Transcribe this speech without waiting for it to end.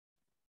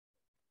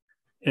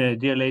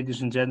Dear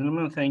ladies and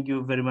gentlemen, thank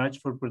you very much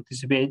for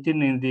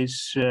participating in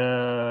this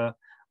AIDA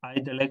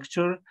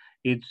lecture.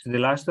 It's the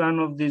last one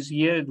of this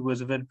year. It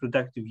was a very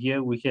productive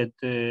year. We had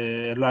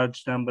a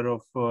large number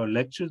of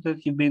lectures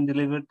that have been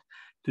delivered.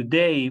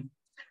 Today,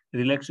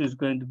 the lecture is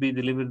going to be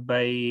delivered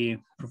by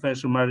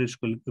Professor Marios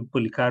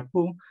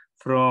Polycarpou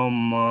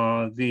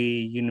from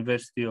the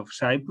University of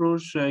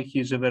Cyprus.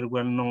 He's a very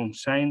well-known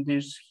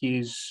scientist.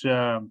 He's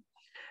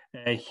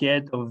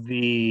head of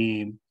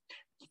the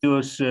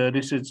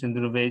Research and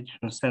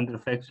Innovation Center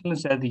of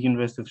Excellence at the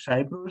University of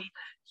Cyprus.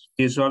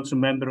 He is also a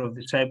member of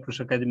the Cyprus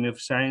Academy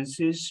of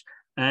Sciences,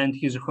 and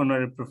he's a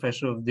honorary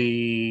professor of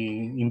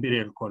the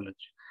Imperial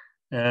College.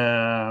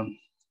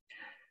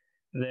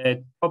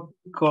 The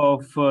topic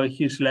of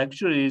his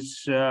lecture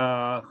is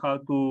how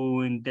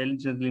to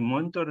intelligently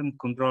monitor and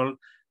control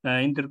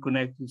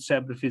interconnected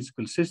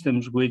cyber-physical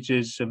systems, which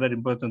is a very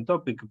important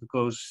topic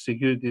because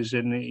security is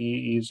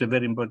a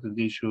very important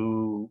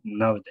issue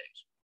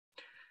nowadays.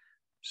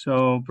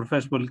 So,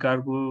 Professor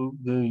Polycarpou,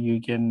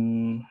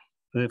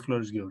 the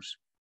floor is yours.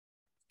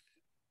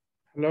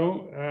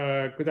 Hello,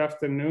 good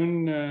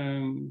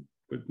afternoon,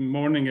 good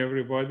morning,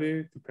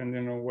 everybody,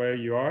 depending on where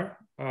you are.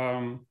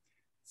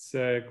 It's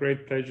a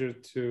great pleasure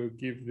to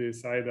give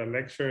this AIDA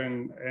lecture,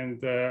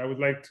 and I would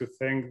like to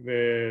thank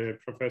the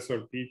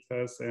Professor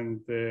Pitas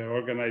and the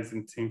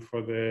organizing team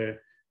for the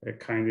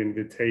kind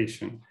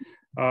invitation.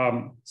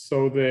 My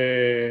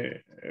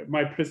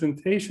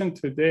presentation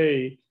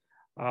today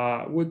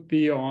would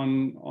be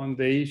on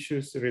the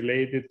issues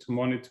related to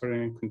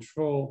monitoring and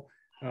control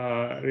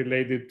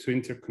related to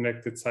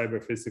interconnected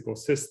cyber-physical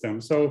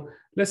systems. So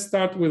let's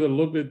start with a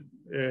little bit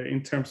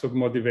in terms of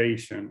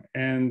motivation.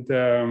 And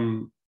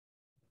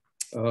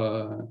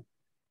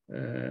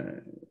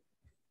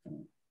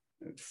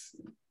let's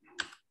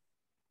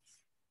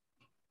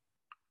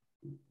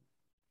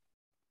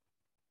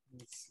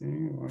see,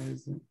 why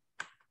is it?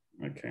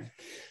 Okay,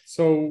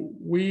 so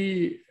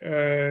we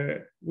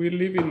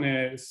live in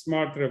a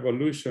smart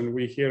revolution.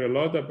 We hear a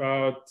lot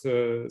about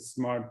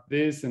smart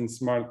this and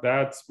smart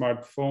that,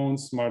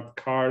 smartphones, smart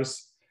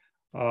cars.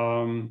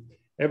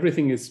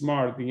 Everything is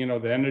smart, you know,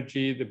 the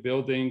energy, the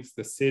buildings,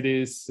 the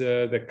cities,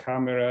 the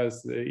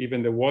cameras,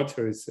 even the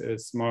water is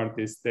smart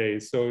these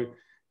days. So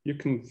you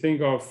can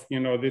think of, you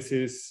know, this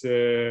is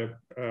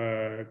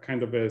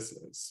kind of a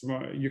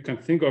smart, you can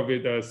think of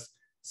it as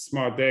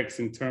smart X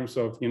in terms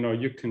of, you know,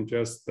 you can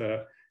just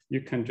add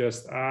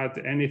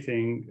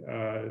anything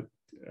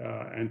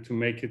and to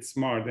make it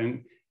smart.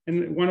 And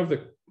one of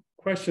the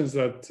questions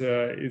that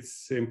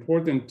is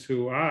important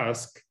to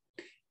ask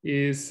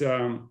is,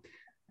 are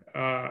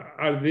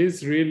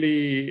these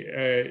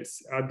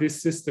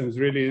systems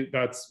really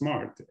that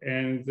smart?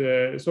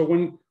 And so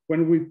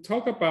when we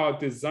talk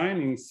about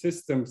designing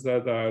systems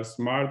that are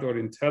smart or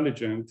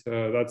intelligent,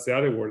 that's the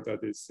other word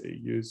that is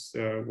used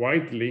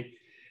widely.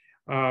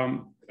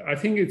 I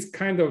think it's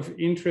kind of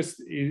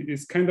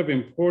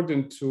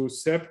important to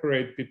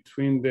separate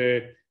between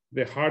the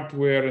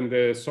hardware and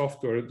the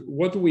software.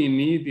 What do we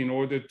need in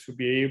order to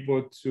be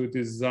able to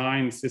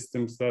design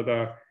systems that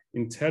are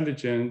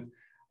intelligent?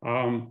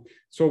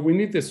 So we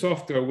need the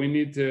software, we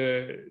need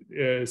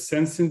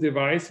sensing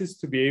devices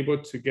to be able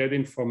to get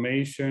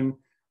information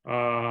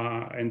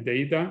and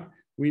data.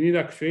 We need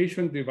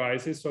actuation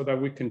devices so that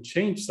we can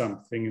change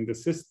something in the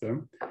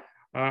system.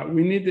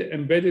 We need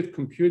embedded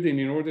computing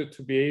in order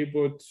to be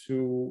able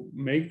to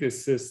make the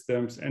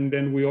systems. And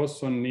then we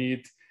also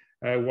need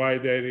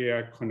wide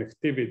area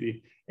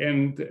connectivity.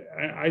 And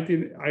I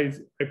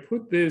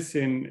put this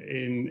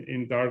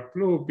in dark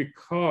blue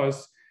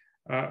because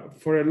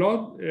for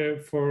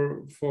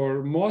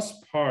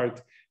most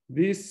part,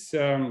 this,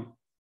 the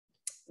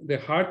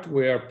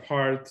hardware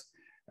part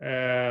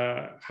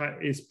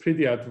is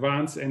pretty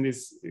advanced and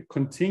is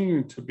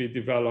continuing to be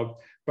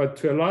developed. But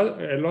to a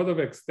lot of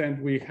extent,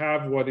 we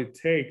have what it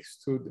takes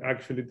to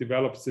actually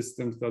develop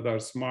systems that are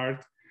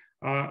smart.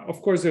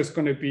 Of course, there's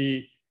going to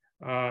be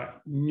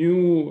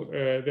new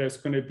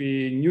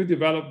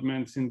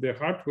developments in the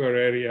hardware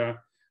area,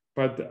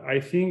 but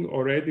I think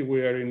already we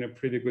are in a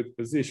pretty good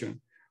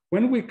position.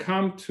 When we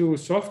come to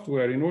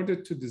software, in order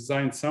to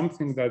design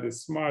something that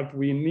is smart,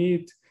 we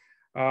need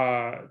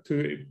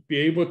to be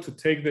able to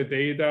take the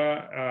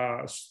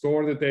data,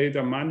 store the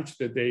data, manage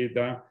the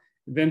data,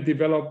 then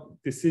develop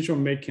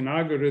decision-making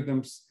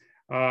algorithms,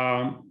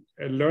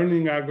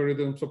 learning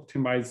algorithms,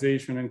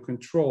 optimization, and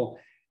control.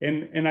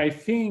 And I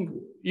think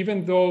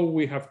even though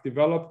we have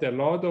developed a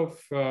lot of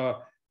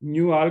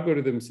new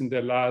algorithms in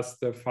the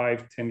last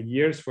 5-10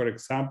 years, for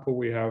example,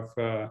 we have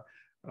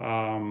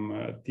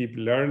deep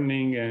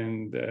learning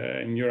and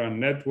neural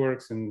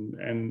networks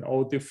and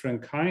all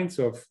different kinds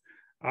of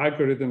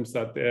algorithms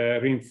that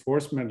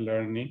reinforcement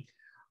learning.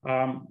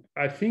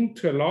 I think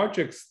to a large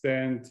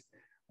extent,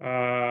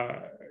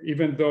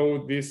 even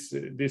though these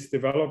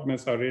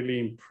developments are really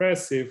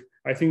impressive,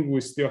 I think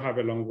we still have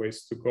a long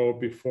ways to go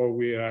before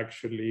we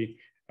actually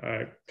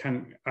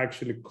can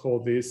actually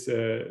call these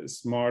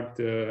smart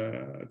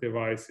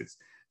devices.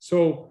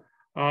 So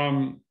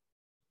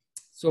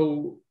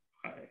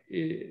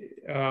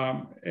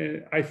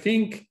I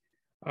think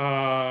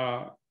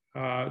the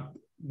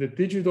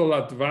digital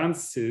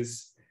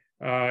advances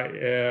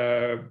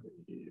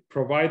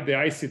provide the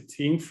ICT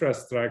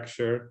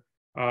infrastructure.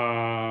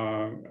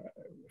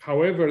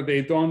 However,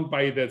 they don't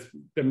by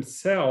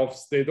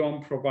themselves, they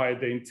don't provide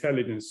the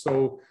intelligence.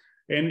 So,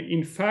 and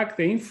in fact,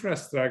 the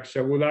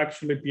infrastructure will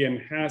actually be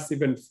enhanced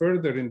even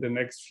further in the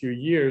next few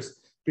years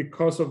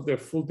because of the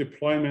full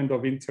deployment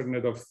of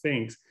Internet of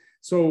Things.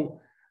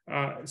 So,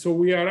 so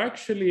we are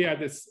actually at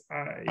this,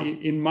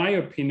 in my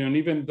opinion,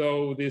 even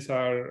though these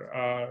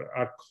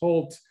are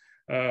called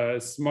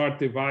smart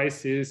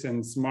devices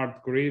and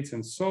smart grids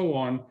and so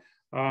on,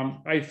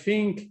 I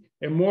think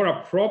a more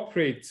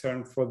appropriate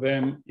term for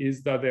them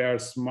is that they are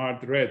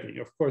smart ready.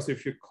 Of course,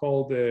 if you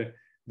call the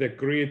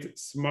grid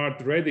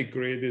smart ready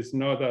grid, is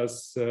not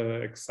as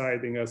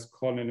exciting as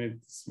calling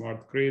it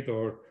smart grid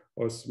or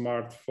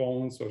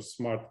smartphones or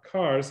smart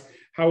cars.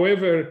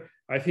 However,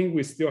 I think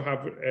we still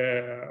have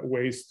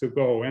ways to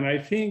go. And I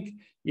think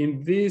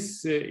in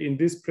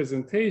this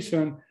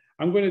presentation,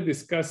 I'm going to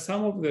discuss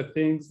some of the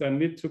things that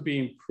need to be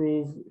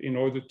improved in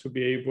order to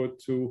be able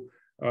to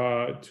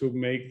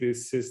make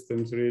these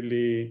systems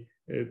really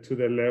to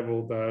the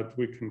level that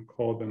we can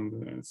call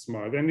them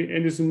smart. And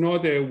it's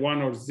not a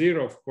 1 or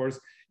 0, of course.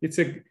 It's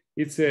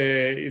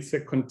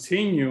a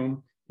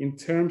continuum in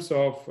terms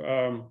of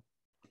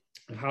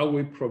how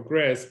we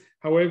progress.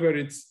 However,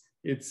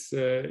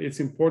 it's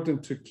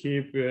important to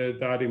keep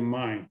that in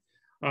mind.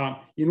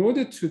 In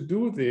order to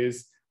do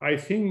this, I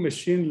think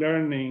machine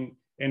learning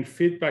and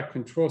feedback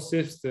control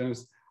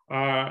systems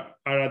are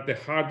at the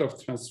heart of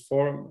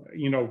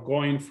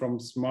going from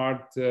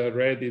smart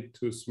ready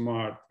to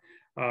smart.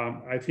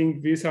 I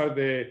think these are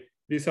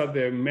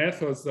the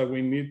methods that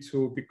we need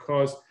to,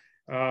 because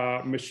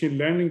machine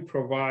learning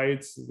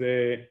provides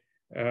the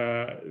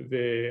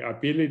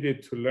ability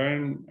to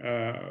learn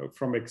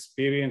from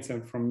experience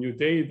and from new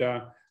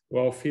data,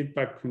 while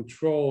feedback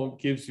control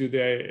gives you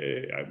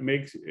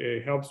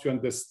helps you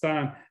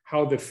understand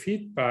how the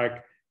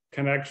feedback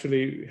can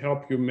actually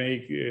help you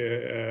make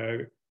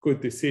good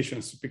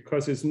decisions,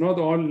 because it's not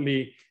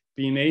only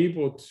being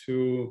able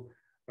to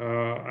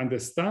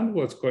understand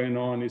what's going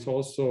on, it's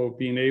also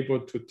being able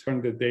to turn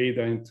the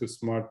data into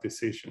smart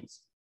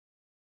decisions.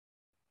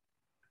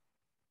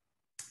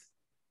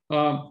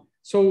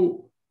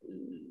 So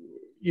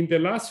in the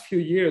last few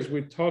years,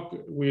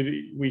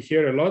 we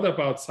hear a lot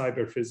about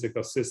cyber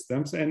physical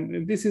systems,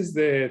 and this is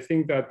the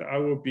thing that I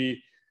will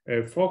be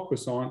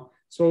focused on.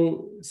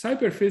 So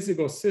cyber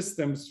physical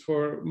systems,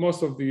 for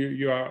most of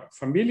you are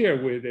familiar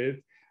with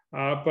it,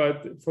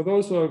 but for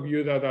those of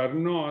you that are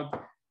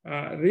not,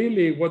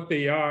 really what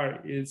they are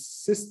is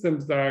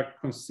systems that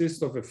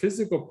consist of a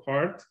physical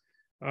part.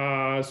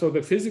 So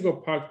the physical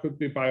part could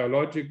be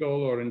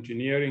biological or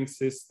engineering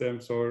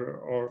systems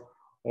or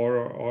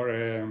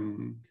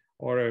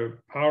a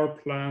power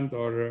plant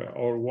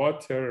or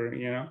water,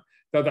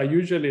 that are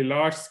usually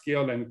large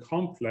scale and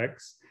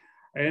complex.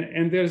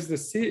 And there's the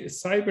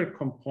cyber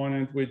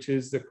component, which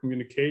is the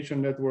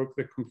communication network,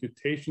 the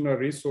computational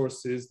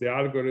resources, the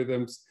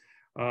algorithms,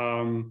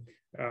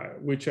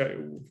 which are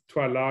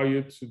to allow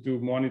you to do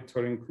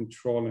monitoring,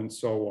 control, and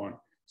so on.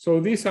 So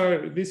this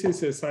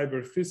is a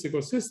cyber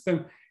physical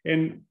system,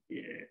 and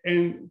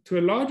to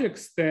a large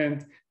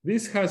extent,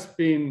 this has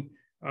been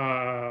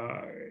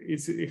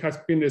it has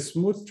been a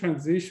smooth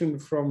transition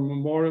from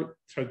more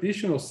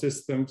traditional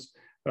systems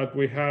that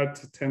we had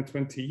 10,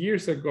 20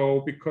 years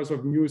ago because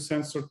of new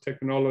sensor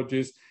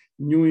technologies,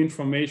 new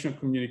information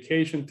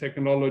communication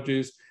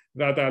technologies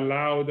that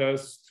allowed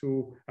us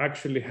to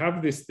actually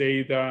have this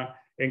data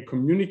and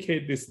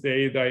communicate this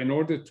data in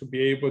order to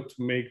be able to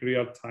make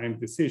real-time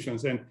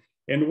decisions.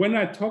 And when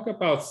I talk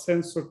about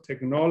sensor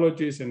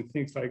technologies and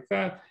things like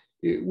that,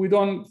 we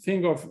don't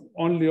think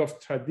only of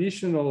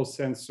traditional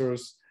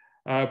sensors,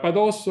 but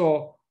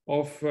also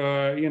of,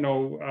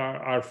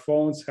 our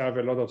phones have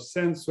a lot of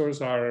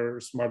sensors, our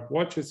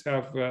smartwatches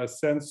have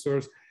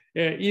sensors,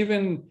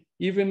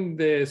 even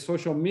the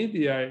social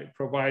media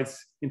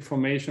provides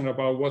information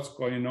about what's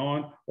going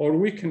on, or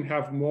we can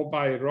have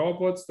mobile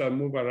robots that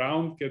move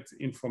around, get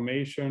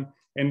information,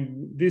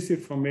 and this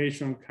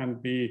information can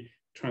be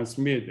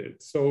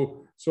transmitted.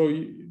 So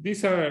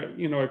these are,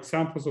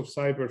 examples of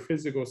cyber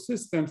physical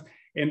systems,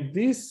 and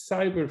these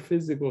cyber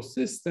physical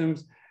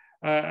systems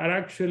are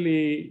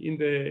actually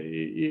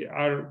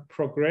are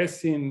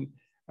progressing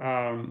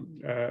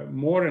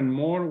more and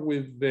more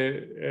with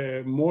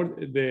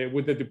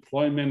the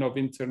deployment of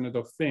Internet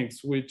of Things,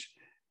 which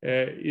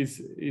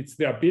it's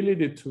the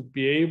ability to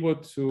be able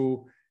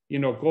to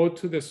go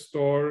to the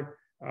store,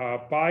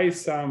 buy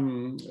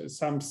some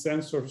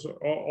sensors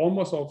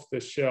almost off the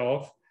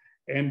shelf,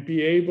 and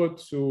be able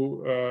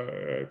to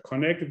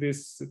connect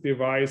these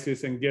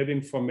devices and get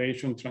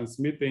information,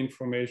 transmit the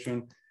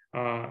information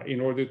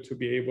in order to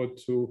be able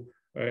to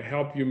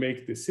help you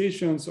make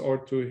decisions or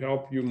to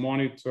help you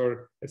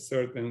monitor a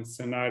certain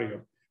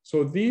scenario.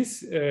 So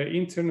these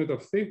Internet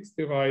of Things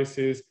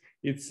devices,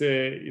 it's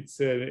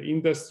an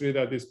industry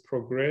that is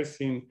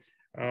progressing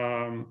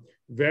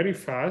very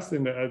fast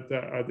and at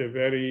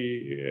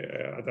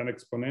an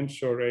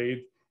exponential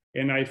rate.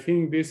 And I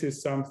think this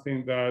is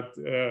something that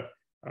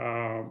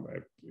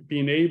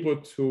being able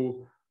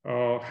to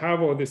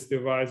have all these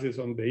devices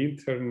on the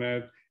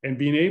internet and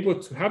being able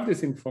to have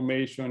this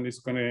information is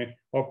going to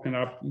open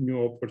up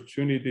new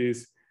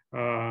opportunities,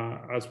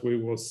 as we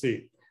will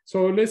see.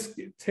 So let's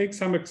take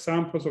some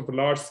examples of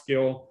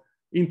large-scale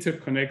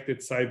interconnected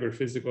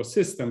cyber-physical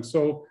systems.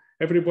 So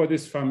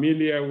everybody's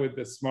familiar with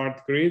the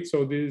smart grid.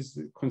 So these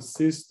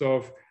consist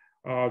of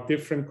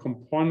different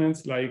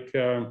components like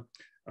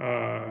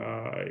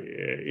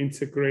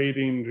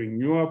integrating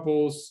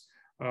renewables,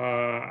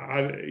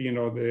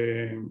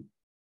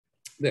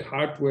 the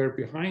hardware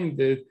behind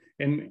it,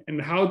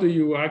 and how do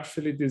you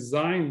actually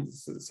design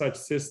such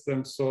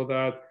systems so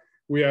that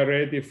we are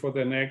ready for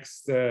the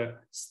next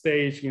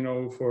stage,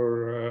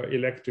 for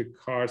electric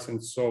cars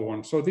and so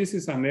on. So this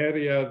is an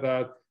area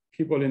that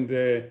people in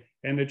the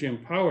energy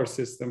and power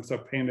systems are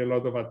paying a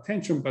lot of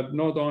attention, but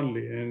not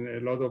only, and a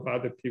lot of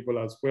other people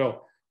as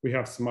well. We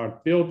have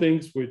smart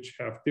buildings, which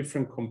have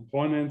different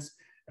components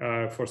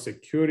for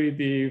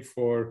security,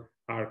 for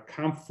our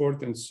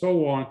comfort, and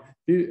so on.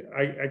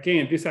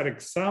 Again, these are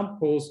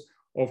examples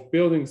of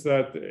buildings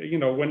that,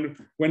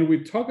 when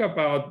we talk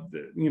about,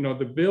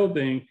 the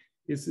building,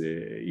 I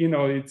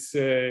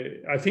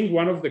think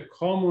one of the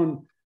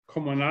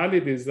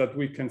commonalities that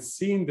we can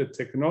see in the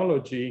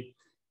technology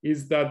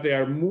is that they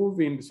are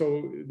moving.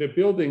 So the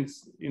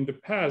buildings in the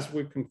past,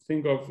 we can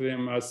think of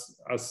them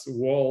as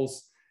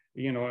walls,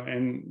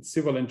 and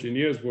civil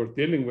engineers were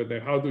dealing with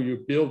it. How do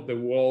you build the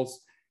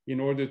walls in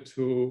order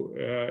to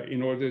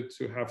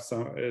have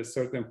some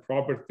certain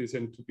properties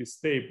and to be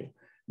stable?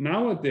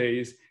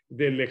 Nowadays,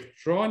 the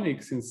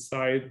electronics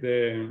inside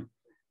the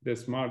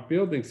smart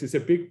buildings is a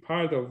big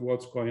part of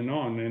what's going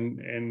on, and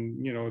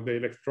the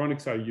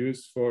electronics are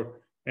used for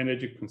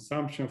energy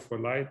consumption, for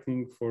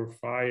lighting, for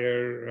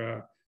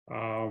fire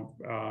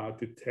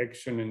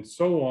detection, and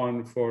so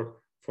on,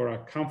 for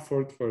our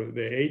comfort, for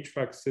the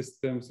HVAC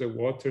systems, the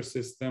water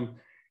system,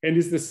 and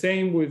it's the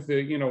same with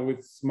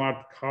with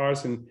smart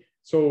cars. And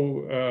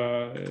so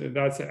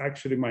that's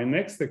actually my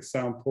next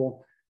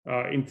example,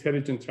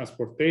 intelligent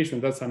transportation.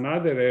 That's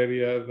another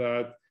area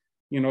that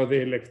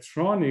the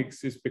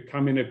electronics is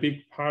becoming a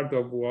big part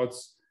of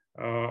what's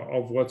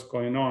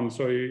going on.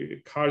 So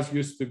cars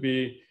used to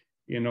be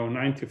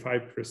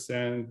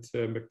 95%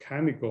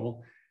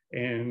 mechanical,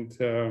 and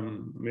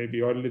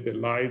maybe only the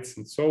lights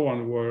and so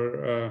on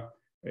were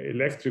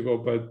electrical.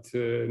 But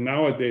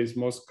nowadays,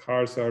 most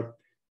cars are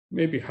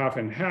maybe half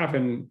and half,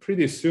 and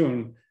pretty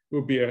soon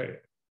will be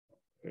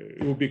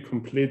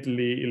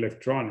completely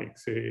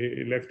electronics,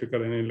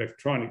 electrical and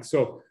electronics.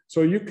 So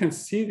you can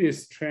see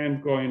this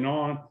trend going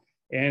on,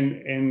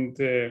 and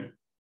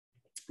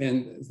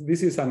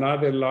this is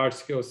another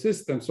large-scale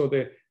system. So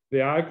the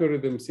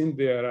algorithms in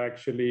there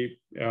actually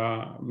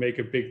make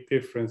a big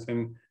difference.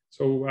 And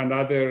so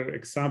another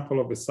example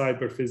of a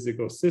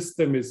cyber-physical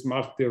system is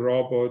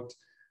multi-robot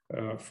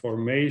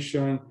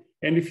formation.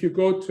 And if you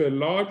go to a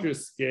larger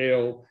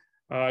scale,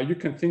 you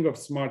can think of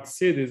smart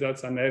cities.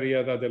 That's an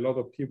area that a lot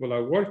of people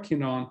are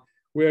working on,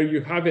 where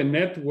you have a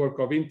network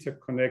of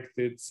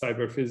interconnected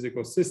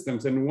cyber-physical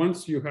systems. And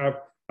once you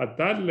have at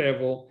that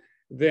level,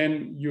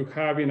 then you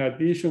have, in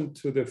addition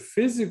to the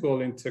physical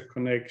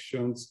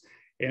interconnections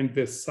and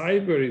the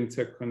cyber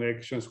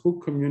interconnections, who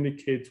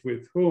communicates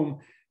with whom,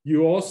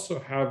 you also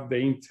have the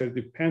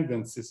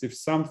interdependencies. If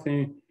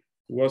something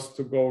was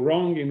to go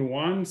wrong in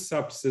one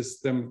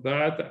subsystem,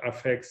 that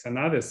affects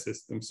another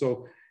system.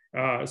 So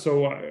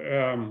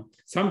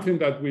something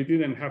that we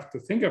didn't have to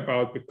think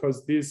about,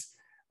 because these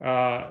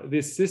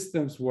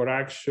systems were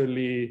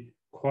actually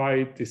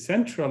quite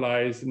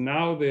decentralized.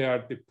 Now they are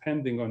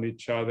depending on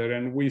each other,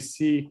 and we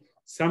see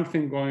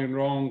something going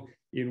wrong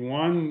in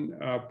one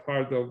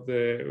part of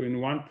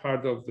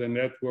the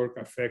network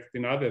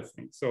affecting other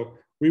things. So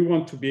we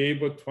want to be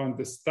able to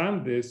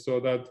understand this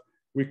so that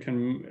we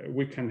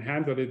can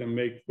handle it and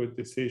make good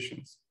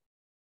decisions.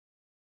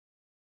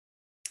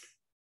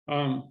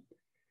 When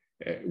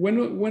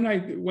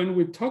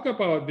we talk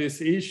about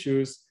these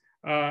issues,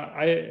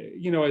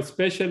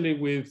 especially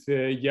with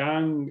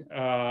young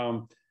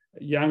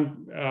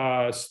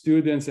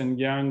students and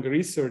young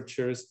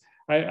researchers,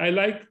 I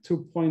like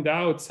to point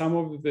out some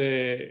of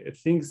the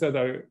things that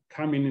are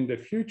coming in the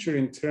future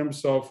in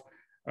terms of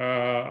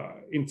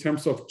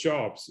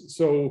jobs.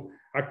 So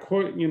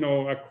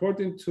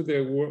according to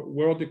the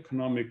World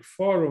Economic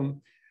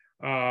Forum,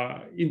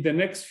 in the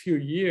next few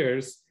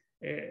years,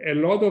 a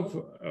lot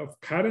of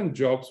current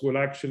jobs will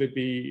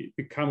actually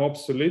become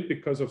obsolete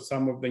because of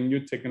some of the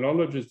new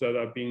technologies that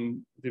are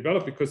being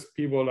developed, because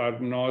people are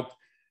not,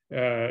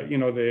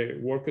 the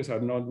workers are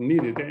not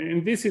needed.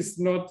 And this is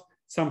not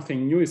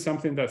something new. It's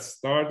something that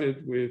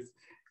started with,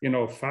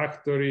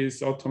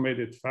 factories,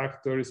 automated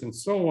factories, and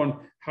so on.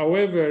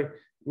 However,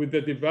 with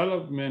the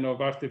development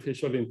of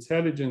artificial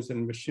intelligence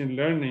and machine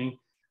learning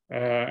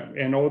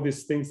and all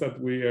these things that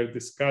we are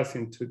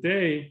discussing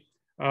today,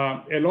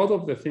 a lot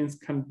of the things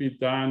can be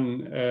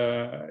done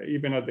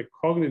even at the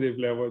cognitive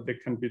level. They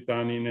can be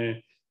done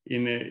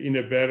in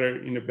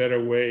a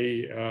better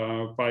way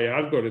by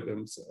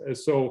algorithms.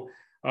 So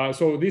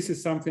this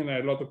is something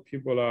that a lot of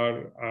people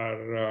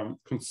are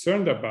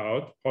concerned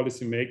about,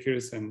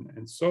 policymakers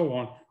and so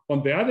on.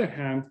 On the other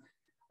hand,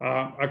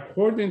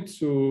 according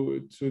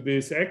to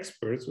these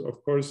experts,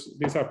 of course,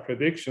 these are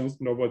predictions.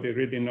 Nobody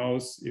really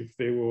knows if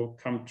they will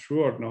come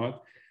true or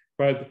not.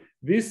 But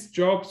these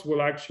jobs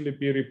will actually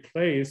be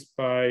replaced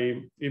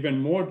by even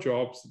more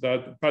jobs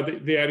but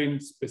they are in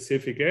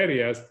specific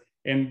areas.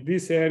 And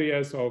these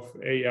areas of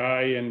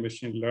AI and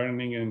machine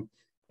learning and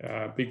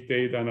big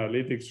data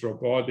analytics,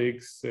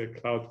 robotics,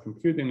 cloud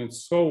computing, and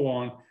so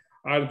on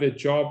are the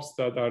jobs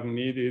that are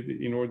needed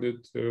in order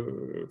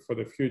for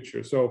the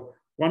future. So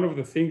one of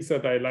the things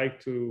that I like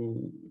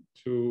to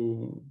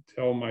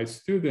tell my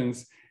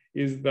students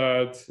is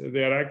that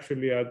they're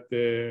actually at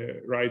the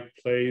right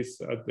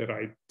place at the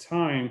right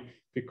time,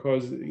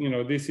 because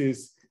this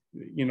is,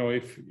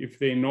 if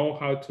they know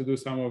how to do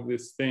some of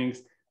these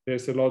things,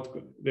 there's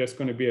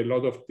going to be a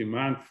lot of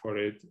demand for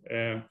it.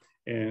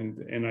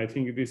 And I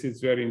think this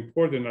is very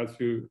important as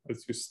you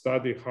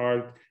study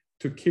hard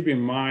to keep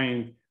in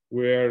mind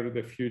where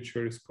the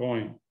future is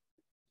going.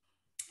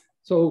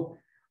 So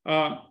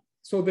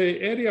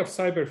the area of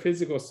cyber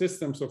physical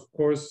systems, of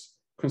course,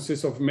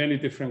 consists of many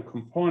different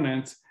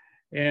components,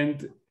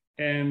 and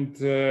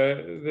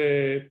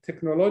the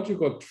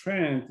technological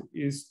trend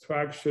is to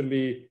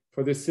actually,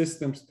 for the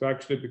systems to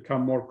actually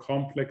become more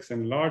complex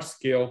and large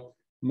scale,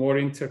 more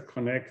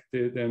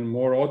interconnected and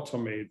more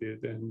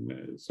automated.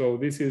 And so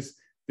these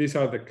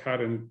are the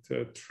current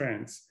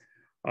trends.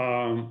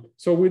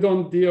 So we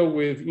don't deal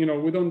with,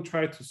 we don't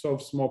try to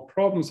solve small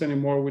problems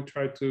anymore. We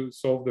try to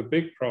solve the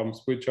big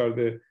problems, which are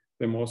the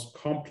most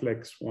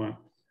complex one.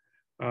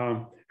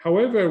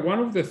 However, one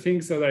of the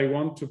things that I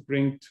want to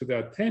bring to the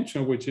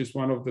attention, which is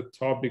one of the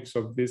topics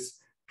of this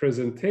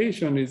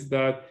presentation, is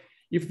that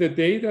if the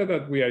data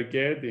that we are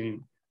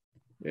getting,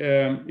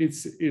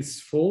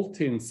 it's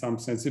faulty in some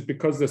sense, it's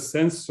because the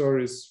sensor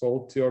is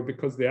faulty, or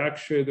because the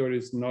actuator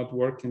is not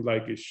working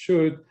like it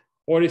should,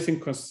 or is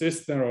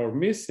inconsistent or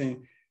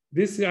missing,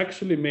 this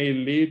actually may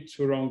lead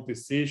to wrong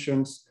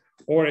decisions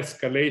or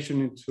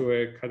escalation into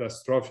a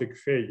catastrophic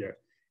failure.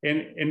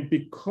 And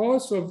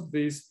because of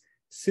these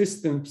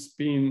systems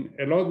being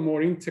a lot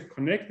more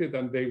interconnected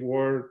than they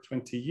were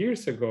 20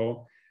 years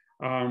ago,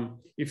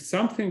 if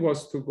something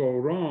was to go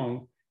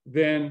wrong,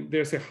 then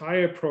there's a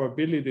higher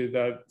probability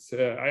that,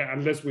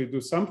 unless we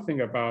do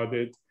something about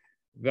it,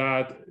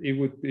 that it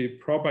would be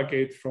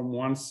propagate from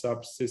one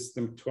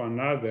subsystem to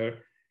another.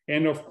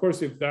 And of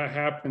course, if that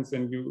happens,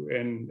 and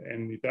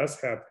it does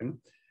happen,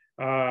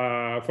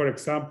 for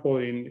example,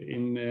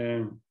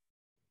 in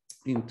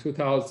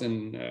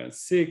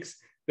 2006,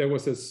 there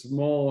was a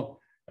small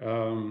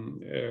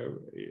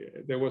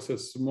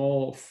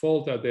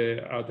fault at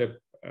the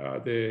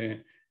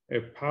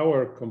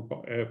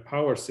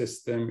power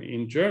system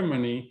in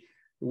Germany,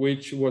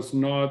 which was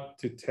not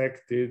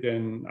detected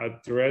and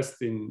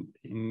addressed in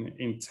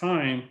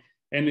time,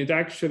 and it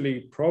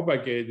actually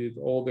propagated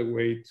all the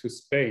way to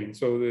Spain.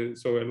 So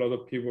a lot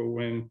of people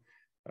went.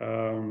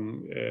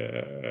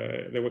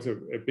 There was a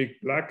big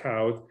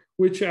blackout,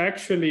 which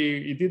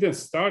actually it didn't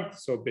start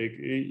so big.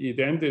 It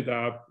ended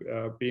up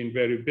being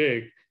very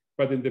big,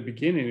 but in the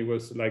beginning it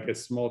was like a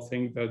small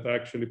thing that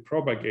actually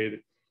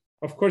propagated.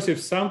 Of course, if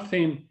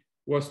something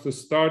was to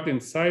start in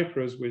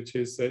Cyprus, which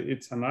is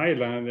it's an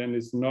island and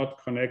is not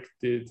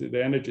connected,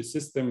 the energy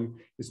system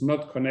is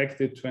not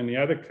connected to any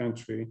other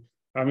country.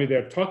 I mean,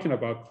 they're talking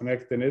about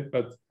connecting it,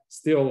 but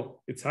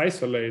still it's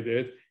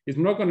isolated. It's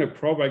not going to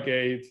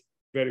propagate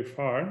very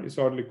far. It's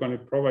only going to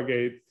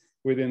propagate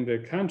within the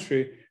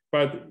country,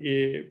 but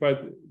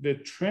the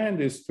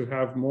trend is to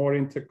have more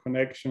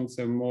interconnections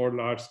and more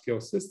large-scale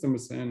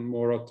systems and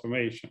more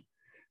automation.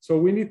 So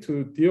we need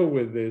to deal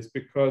with this,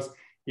 because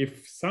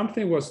if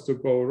something was to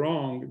go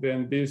wrong,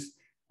 then this,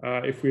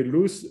 if we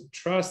lose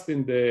trust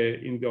in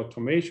the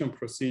automation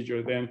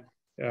procedure, then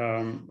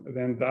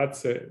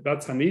that's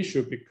an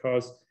issue,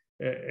 because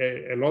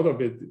a lot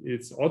of it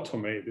is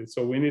automated.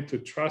 So we need to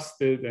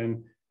trust it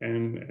and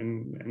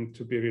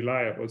to be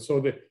reliable. So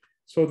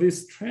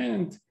this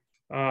trend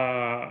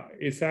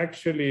is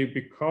actually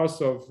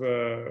because of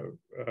the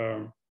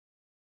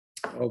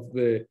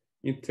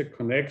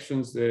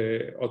interconnections,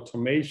 the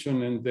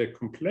automation, and the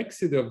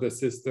complexity of the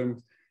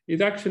systems.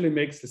 It actually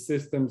makes the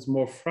systems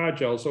more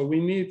fragile. So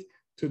we need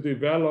to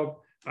develop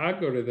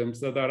algorithms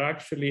that are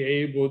actually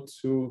able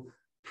to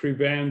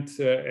prevent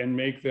and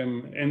make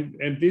them.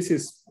 And this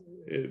is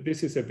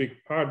a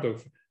big part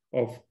of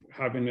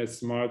having a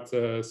smart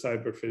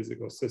cyber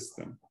physical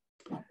system.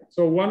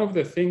 So one of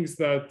the things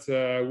that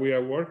we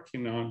are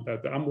working on,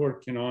 that I'm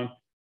working on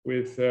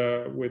with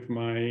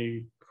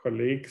my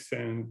colleagues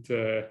and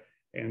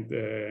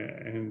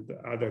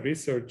other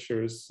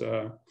researchers,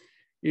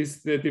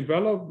 is the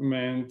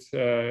development,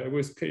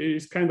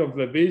 is kind of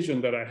the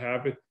vision that I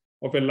have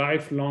of a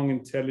lifelong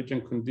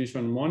intelligent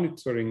condition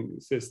monitoring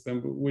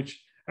system,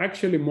 which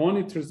actually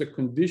monitors the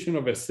condition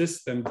of a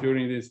system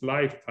during its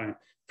lifetime,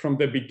 from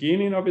the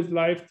beginning of its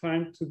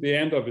lifetime to the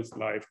end of its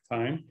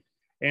lifetime.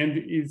 And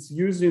it's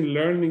using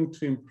learning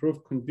to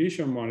improve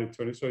condition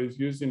monitoring. So it's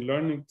using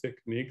learning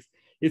techniques.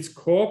 It's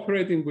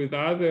cooperating with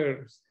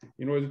others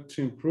in order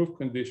to improve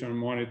condition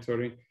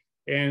monitoring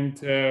and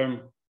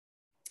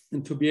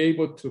to be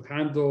able to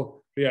handle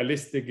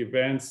realistic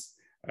events,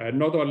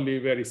 not only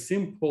very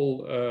simple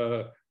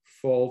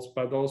faults,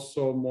 but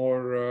also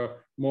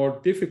more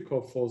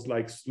difficult faults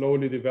like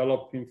slowly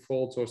developing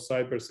faults or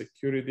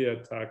cybersecurity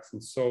attacks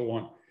and so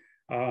on.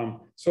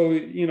 So,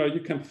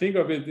 you can think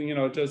of it,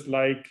 just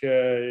like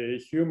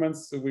humans,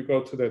 we go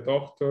to the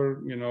doctor,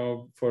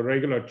 for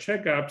regular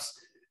checkups,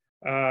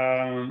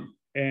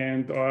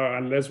 and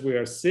unless we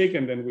are sick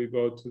and then we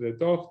go to the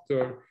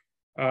doctor,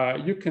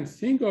 you can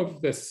think of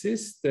the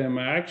system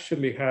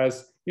actually has,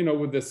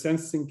 with the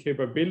sensing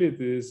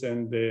capabilities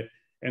and the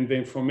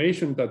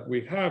information that we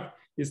have,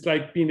 it's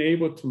like being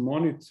able to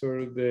monitor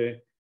the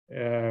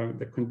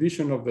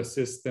condition of the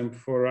system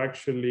for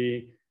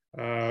actually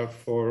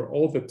for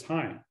all the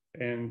time.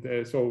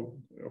 And so,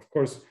 of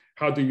course,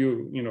 how do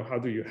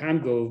you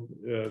handle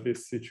this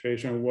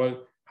situation?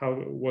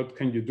 What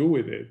can you do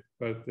with it?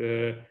 But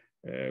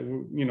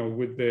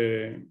with the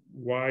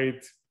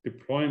wide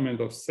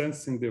deployment of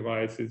sensing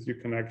devices, you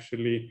can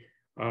actually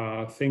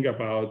think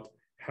about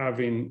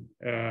having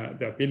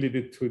the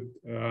ability to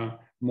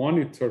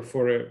monitor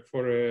for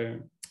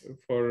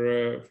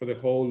the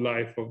whole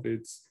life of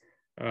its,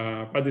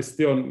 but it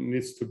still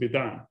needs to be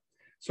done.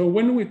 So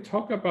when we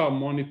talk about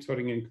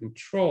monitoring and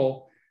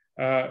control,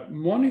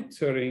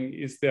 monitoring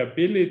is the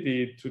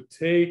ability to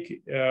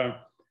take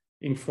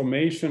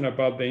information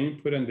about the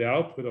input and the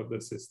output of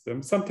the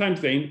system. Sometimes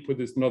the input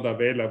is not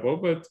available,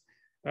 but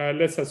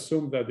let's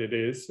assume that it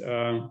is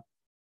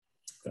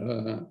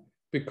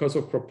because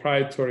of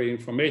proprietary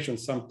information.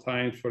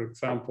 Sometimes, for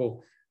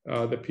example,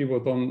 the people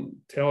don't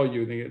tell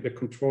you the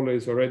controller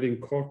is already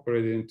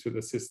incorporated into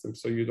the system,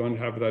 so you don't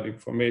have that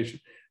information.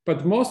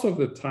 But most of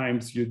the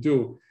times you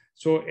do.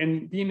 So,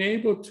 and being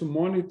able to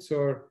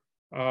monitor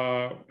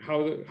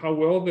how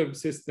well the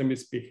system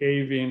is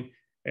behaving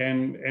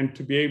and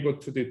to be able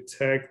to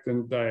detect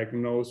and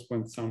diagnose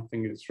when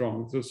something is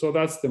wrong. So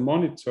that's the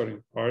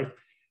monitoring part.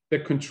 The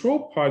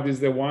control part is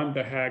the one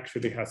that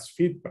actually has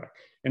feedback.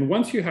 And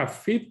once you have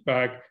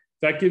feedback,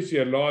 that gives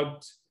you a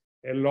lot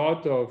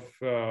of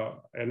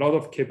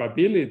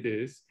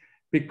capabilities,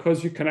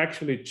 because you can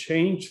actually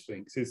change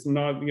things. It's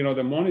not,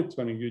 the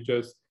monitoring, you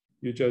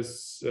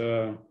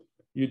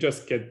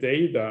just get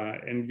data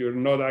and you're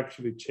not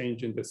actually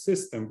changing the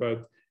system.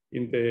 But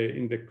in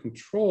the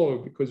control,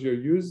 because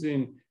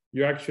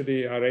you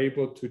actually are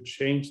able to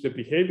change the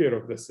behavior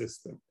of the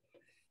system.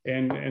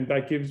 And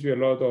that gives you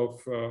a lot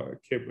of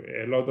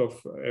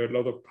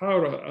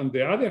power. On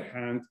the other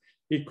hand,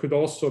 it could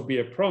also be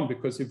a problem,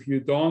 because if you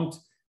don't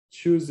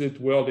choose it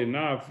well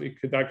enough, it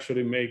could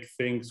actually make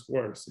things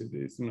worse.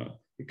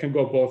 It can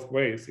go both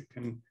ways. It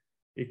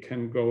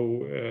can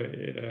go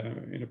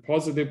in a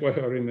positive way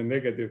or in a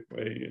negative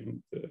way.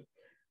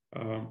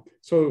 And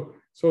so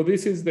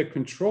this is the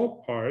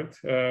control part.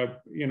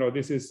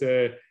 This is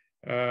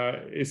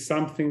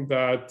something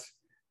that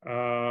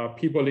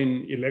people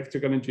in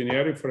electrical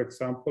engineering, for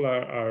example,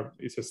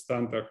 is a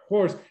standard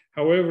course.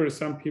 However,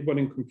 some people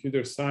in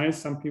computer science,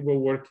 some people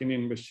working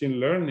in machine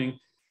learning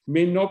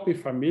may not be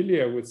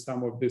familiar with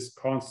some of these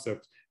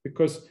concepts,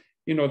 because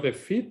the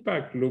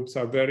feedback loops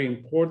are very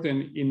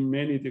important in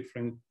many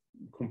different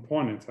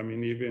components. I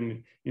mean,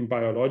 even in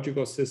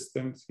biological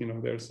systems,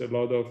 there's a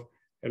lot of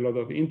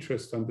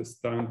interest to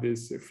understand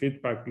these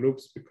feedback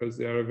loops, because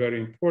they are very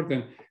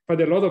important.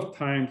 But a lot of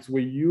times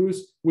we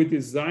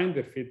design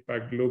the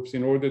feedback loops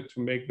in order to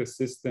make the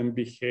system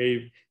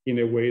behave in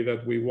a way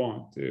that we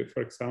want.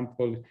 For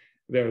example,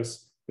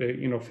 there's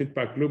the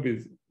feedback loop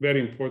is very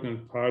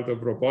important part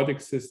of robotic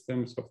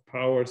systems, of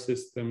power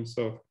systems,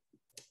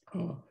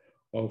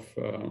 of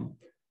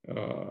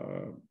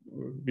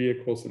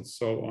vehicles, and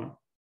so on.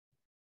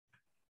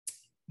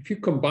 If you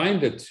combine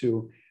the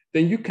two,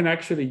 then you can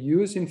actually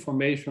use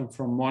information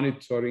from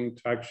monitoring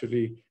to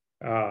actually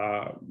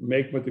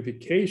make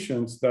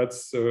modifications.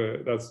 That's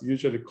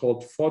usually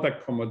called fault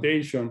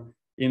accommodation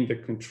in the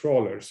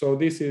controller. So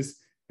this is,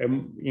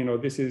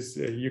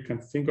 you can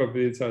think of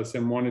it as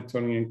a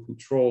monitoring and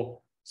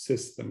control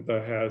system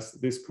that has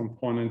this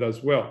component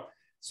as well.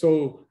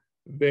 So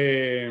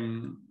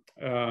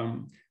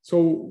so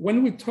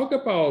when we talk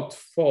about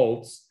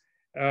faults,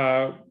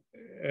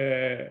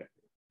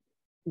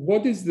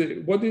 what is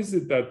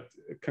it that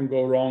can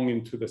go wrong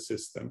into the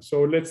system?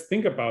 So let's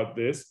think about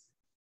this.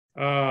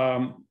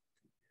 For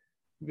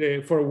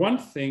one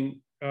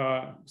thing,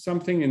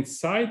 something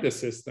inside the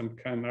system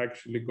can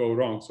actually go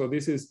wrong. So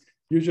this is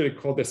usually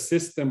called a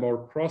system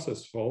or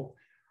process fault,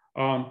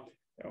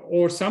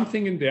 or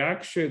something in the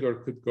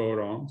actuator could go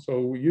wrong.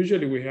 So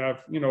usually we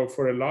have,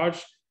 for a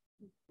large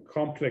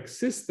complex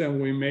system,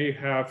 we may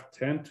have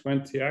 10,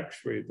 20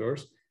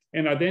 actuators.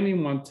 And at any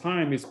one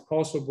time, it's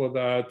possible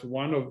that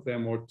one of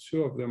them or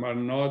two of them are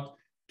not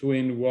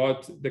doing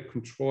what the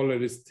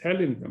controller is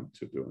telling them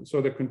to do. And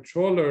so the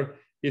controller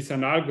is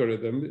an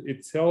algorithm.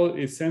 It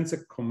sends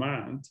a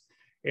command,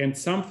 and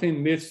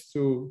something needs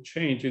to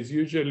change. It's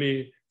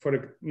usually,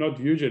 not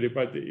usually,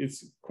 but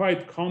it's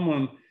quite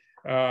common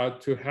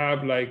to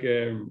have like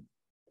a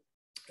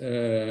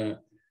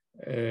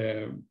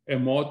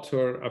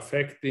motor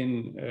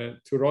affecting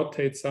to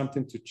rotate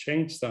something, to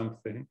change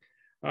something.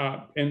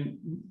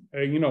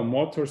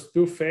 Motors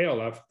do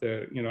fail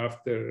after,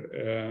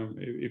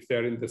 if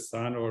they're in the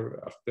sun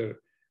or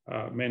after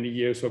many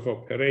years of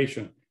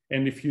operation.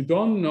 And if you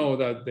don't know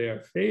that they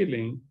are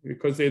failing,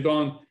 because they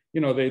don't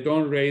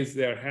raise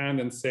their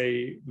hand and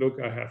say, look,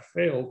 I have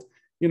failed,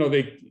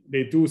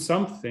 they do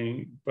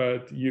something,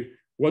 but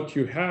what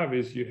you have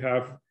is you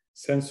have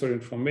sensor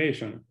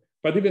information.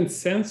 But even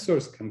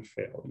sensors can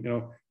fail.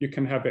 You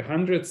can have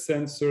 100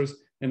 sensors,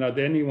 and at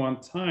any one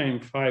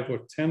time, 5 or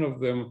 10 of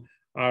them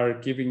are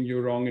giving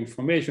you wrong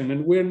information.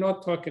 And we're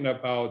not talking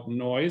about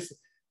noise.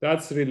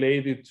 That's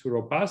related to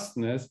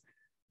robustness.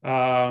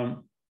 That's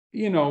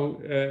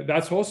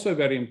also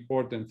a very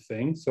important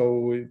thing.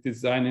 So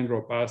designing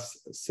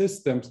robust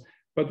systems,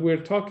 but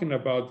we're talking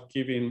about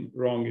giving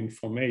wrong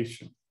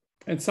information.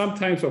 And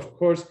sometimes, of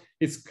course,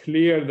 it's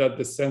clear that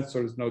the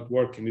sensor is not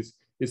working.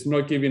 It's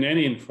not giving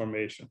any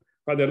information.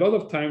 But a lot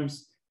of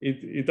times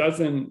it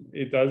doesn't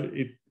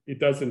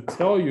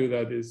tell you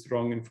that it's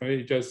wrong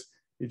information.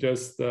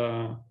 It's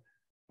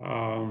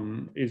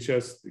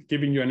just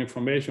giving you an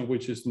information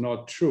which is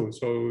not true.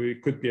 So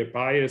it could be a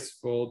bias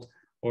fault,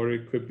 or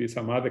it could be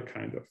some other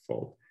kind of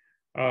fault,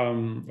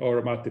 or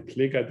a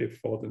multiplicative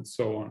fault, and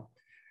so on.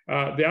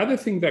 The other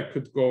thing that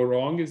could go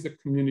wrong is the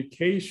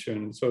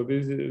communication. So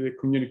this is the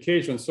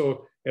communication.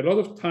 So a lot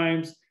of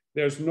times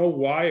there's no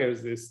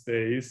wires these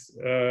days,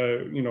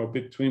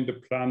 between the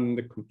plant and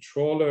the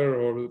controller,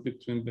 or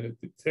between the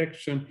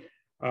detection,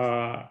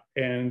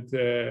 and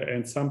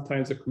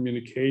sometimes the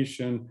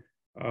communication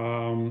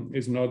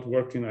is not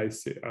working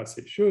as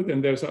it should.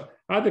 And there's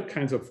other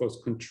kinds of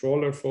faults,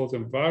 controller faults,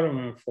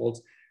 environment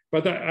faults.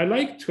 But I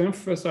like to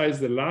emphasize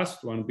the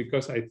last one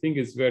because I think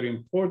it's very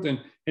important,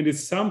 and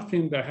it's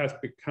something that has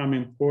become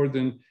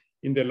important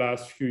in the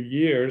last few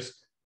years,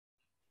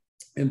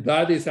 and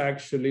that is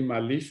actually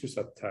malicious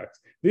attacks.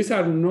 These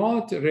are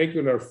not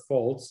regular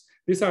faults.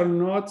 These are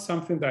not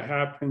something that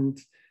happened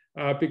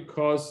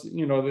because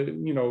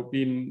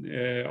been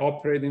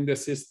operating the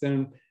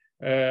system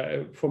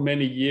for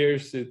many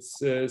years.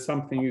 It's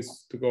something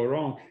is to go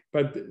wrong,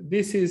 but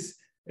this is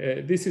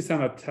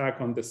an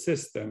attack on the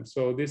system.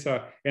 So this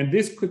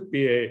could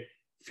be a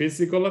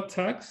physical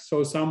attack.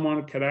 So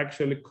someone can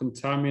actually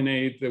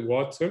contaminate the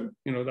water.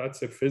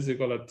 That's a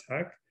physical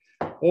attack.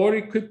 Or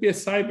it could be a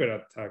cyber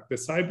attack. The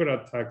cyber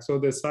attack. So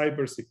the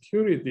cyber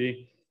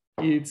security,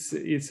 it's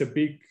a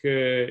big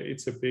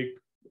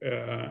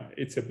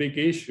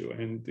issue,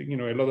 and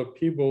a lot of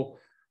people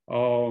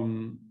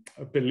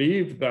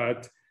believe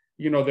that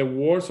the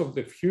wars of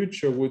the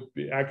future would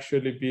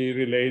actually be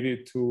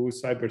related to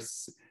cyber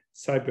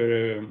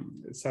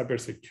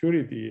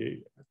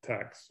security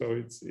attacks.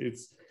 So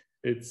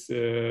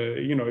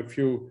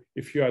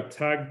if you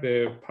attack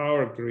the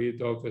power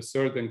grid of a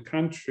certain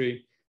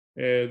country,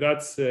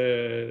 that's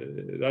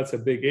a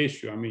big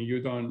issue. I mean,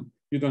 you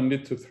don't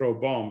need to throw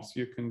bombs.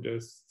 You can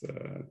just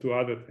do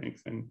other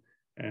things,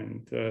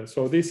 and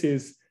so this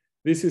is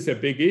a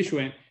big issue.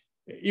 And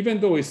even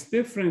though it's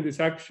different, it's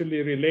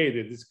actually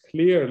related. It's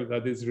clear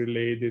that it's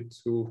related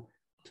to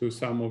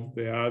some of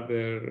the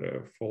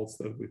other faults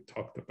that we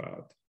talked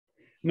about.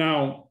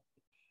 Now,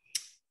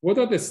 what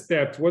are the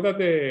steps? What are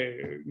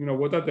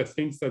the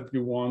things that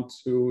you want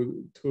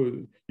to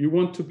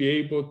be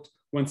able to,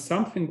 when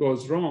something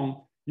goes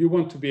wrong, you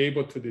want to be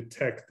able to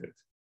detect it.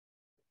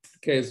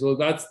 Okay, so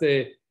that's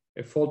the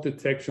fault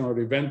detection or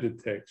event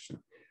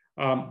detection.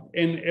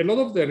 And a lot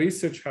of the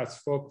research has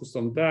focused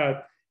on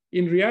that.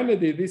 In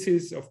reality, this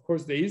is, of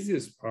course, the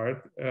easiest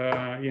part,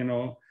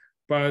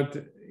 but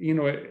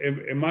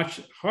a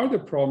much harder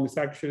problem is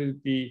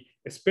actually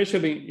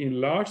especially in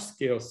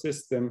large-scale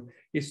system,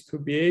 is to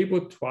be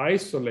able to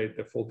isolate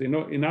the fault.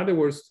 In other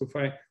words, to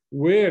find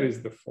where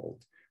is the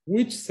fault,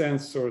 which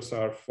sensors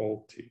are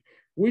faulty,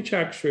 which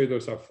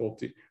actuators are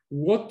faulty,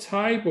 what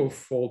type of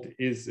fault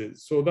is it?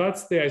 So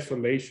that's the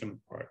isolation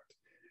part.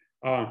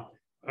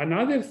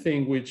 Another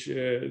thing which,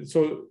 there's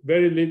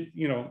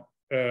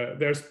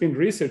been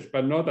research,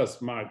 but not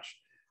as much.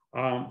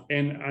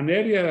 And an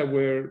area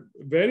where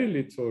very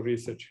little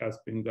research has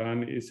been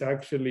done is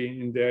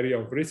actually in the area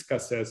of risk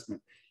assessment.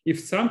 If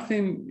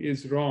something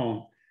is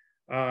wrong,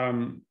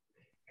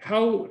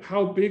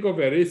 how big of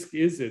a risk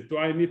is it? Do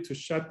I need to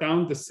shut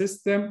down the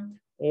system,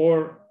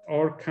 or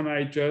can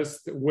I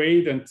just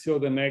wait until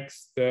the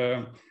next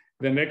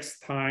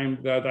time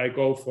that I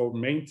go for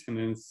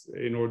maintenance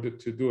in order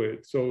to do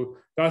it? So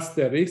that's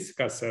the risk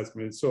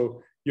assessment.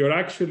 So you're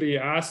actually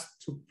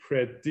asked to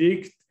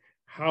predict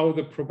how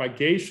the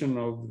propagation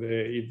of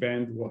the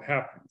event will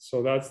happen.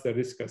 So that's the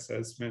risk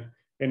assessment.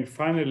 And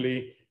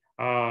finally,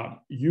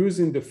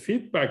 using the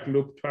feedback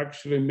loop to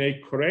actually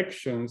make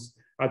corrections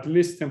at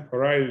least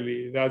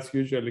temporarily, that's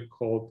usually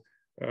called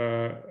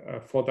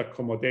fault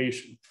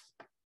accommodation.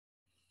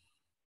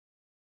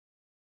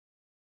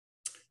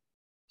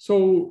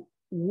 So,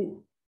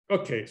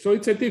 okay, so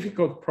it's a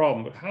difficult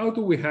problem. How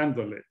do we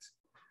handle it?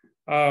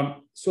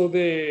 So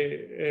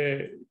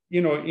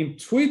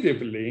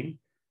intuitively,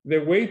 the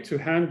way to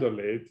handle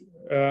it,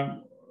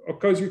 of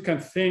course, you can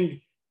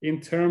think in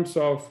terms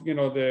of,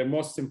 the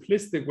most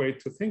simplistic way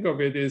to think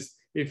of it is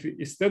if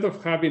instead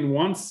of having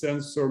one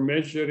sensor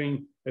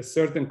measuring a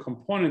certain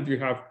component, you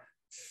have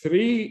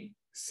 3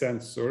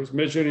 sensors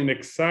measuring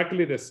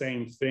exactly the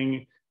same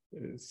thing,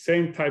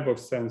 same type of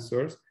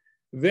sensors,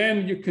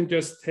 then you can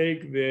just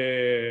take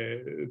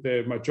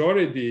the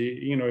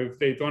majority, if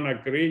they don't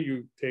agree,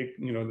 you take,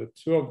 the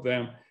 2 of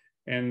them.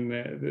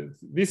 And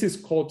this is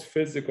called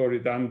physical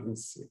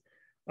redundancy.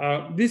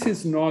 This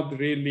is not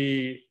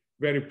really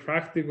very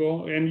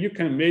practical. And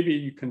maybe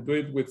you can do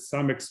it with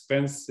some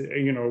expensive,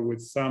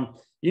 with some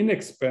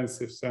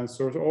inexpensive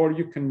sensors, or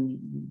you can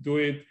do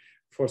it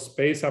for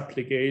space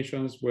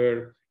applications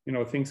where,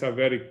 things are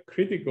very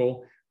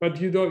critical, but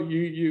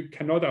you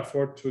cannot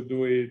afford to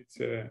do it.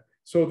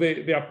 So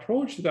the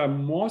approach that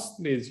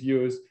mostly is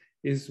used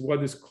is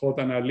what is called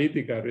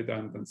analytical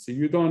redundancy.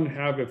 You don't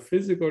have a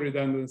physical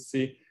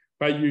redundancy,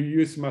 but you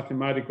use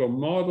mathematical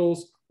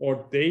models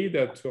or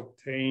data to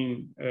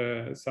obtain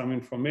some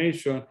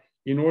information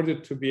in order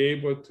to be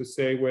able to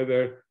say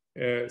whether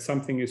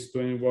something is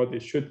doing what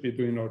it should be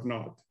doing or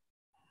not.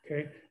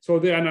 Okay, so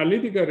the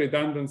analytical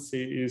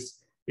redundancy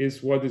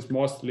is what is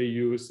mostly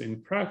used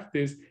in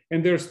practice,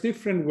 and there's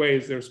different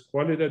ways. There's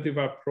qualitative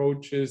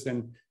approaches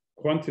and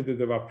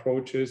quantitative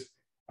approaches.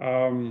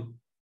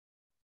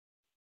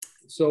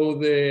 So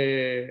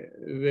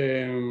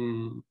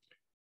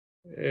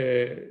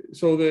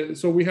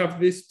we have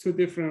these 2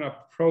 different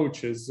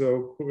approaches,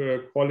 so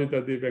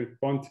qualitative and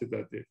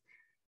quantitative.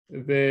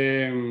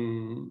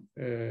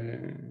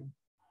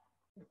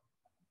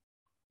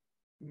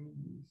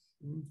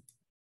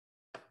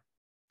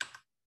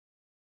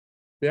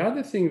 The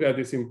other thing that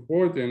is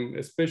important,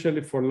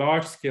 especially for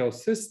large-scale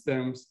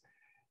systems,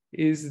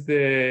 is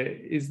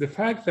the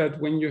fact that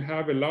when you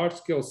have a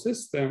large-scale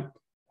system,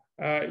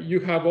 you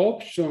have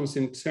options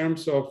in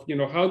terms of,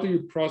 how do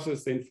you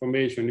process the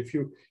information?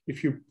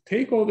 If you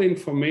take all the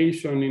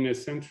information in a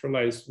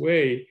centralized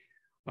way,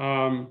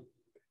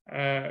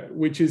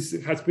 which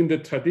has been the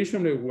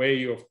traditional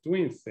way of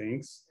doing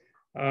things,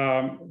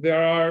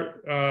 there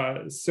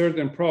are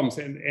certain problems.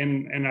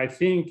 And I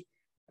think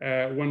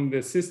when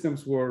the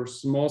systems were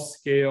small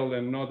scale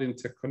and not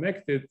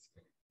interconnected,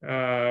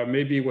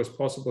 maybe it was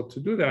possible to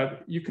do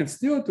that. You can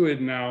still do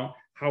it now.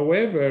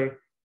 However,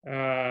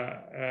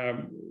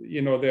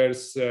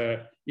 there's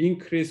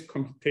increased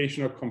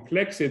computational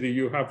complexity.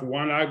 You have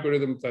one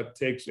algorithm that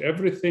takes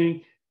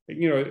everything.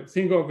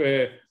 Think of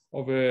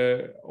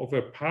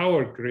a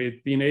power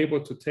grid being able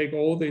to take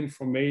all the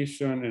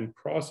information and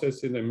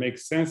process it and make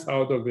sense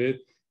out of it,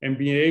 and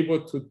being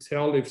able to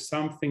tell if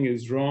something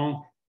is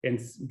wrong and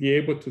be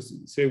able to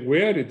say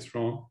where it's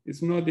wrong.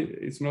 It's not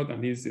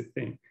an easy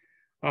thing.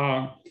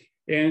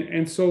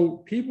 And so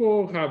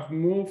people have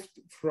moved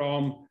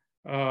from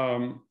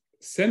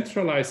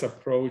centralized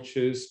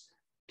approaches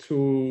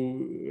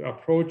to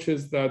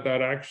approaches that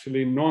are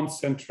actually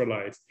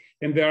non-centralized.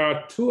 And there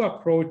are 2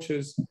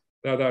 approaches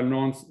that are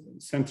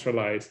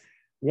non-centralized.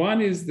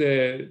 One is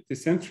the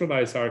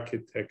decentralized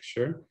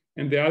architecture,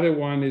 and the other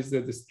one is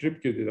the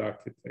distributed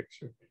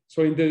architecture.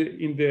 So in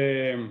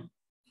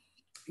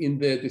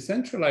the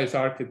decentralized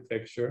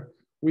architecture,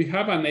 we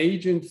have an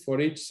agent for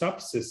each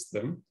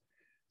subsystem.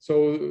 So,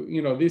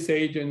 this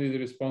agent is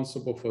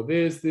responsible for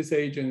this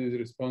agent is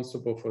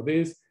responsible for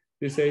this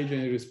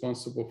agent is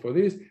responsible for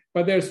this,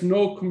 but there's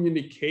no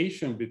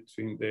communication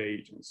between the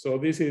agents. So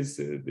this is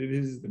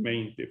the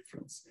main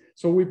difference.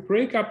 So we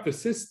break up the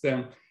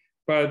system,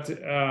 but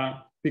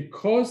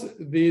because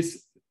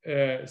these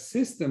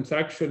systems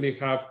actually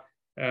have,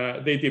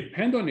 they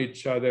depend on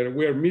each other,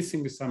 we're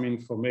missing some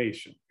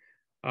information.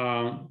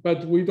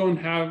 But we don't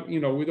have, we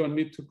don't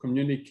need to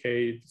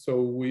communicate.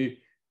 So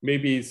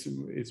maybe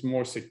it's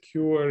more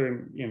secure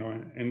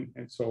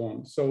and so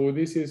on. So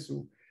this is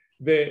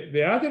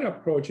the other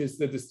approach is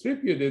the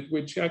distributed,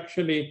 which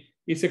actually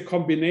is a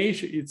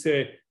combination. It's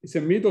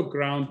a middle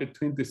ground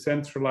between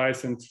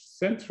decentralized and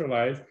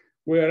centralized,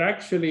 where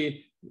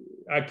actually,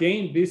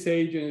 again, this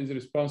agent is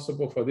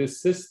responsible for this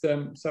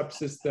system,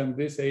 subsystem,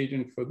 this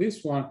agent for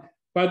this one,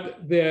 but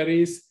there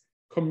is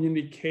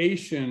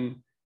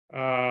communication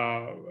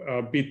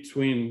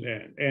between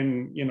them.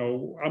 And,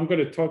 I'm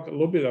going to talk a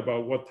little bit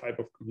about what type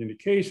of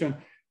communication,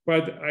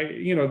 but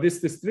this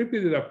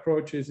distributed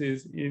approach is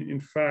in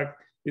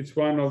fact, it's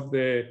one of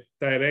the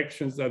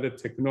directions that the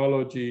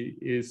technology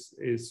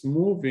is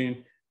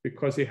moving,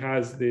 because it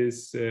has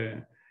this,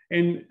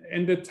 and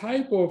the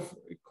type of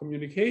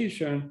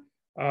communication,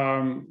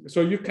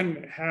 so you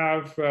can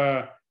have,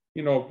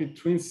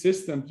 between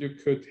systems, you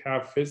could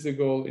have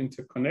physical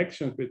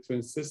interconnections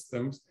between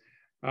systems,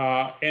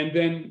 And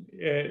then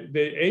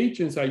the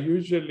agents are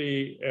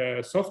usually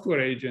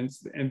software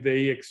agents, and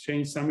they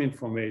exchange some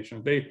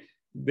information.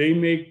 They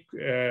make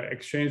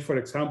exchange, for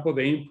example,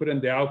 the input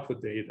and the output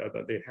data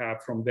that they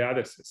have from the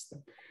other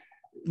system.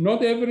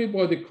 Not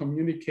everybody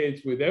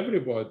communicates with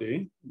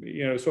everybody,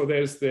 you know, so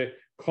there's the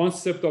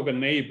concept of a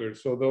neighbor.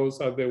 So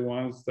those are the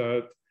ones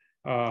that,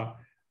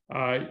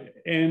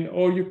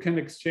 or you can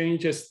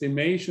exchange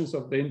estimations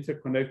of the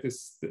interconnected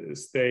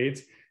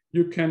states.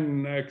 You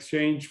can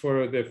exchange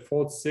for the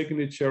fault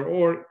signature,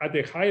 or at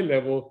a high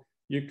level,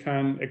 you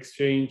can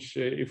exchange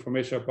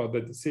information about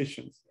the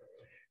decisions.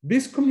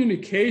 This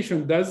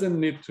communication doesn't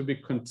need to be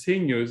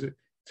continuous.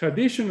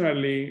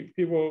 Traditionally,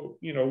 people,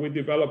 you know, we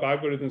develop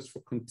algorithms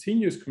for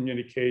continuous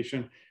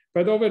communication,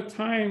 but over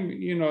time,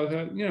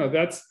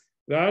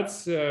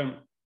 that's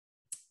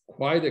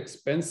quite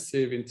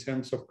expensive in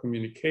terms of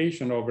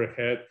communication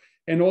overhead,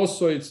 and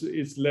also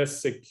it's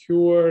less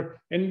secure,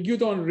 and you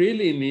don't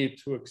really need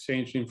to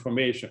exchange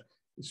information.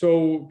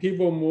 So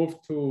people move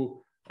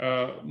to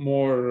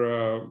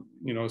more,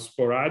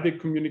 sporadic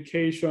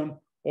communication,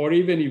 or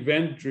even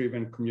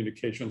event-driven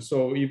communication.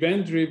 So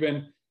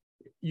event-driven,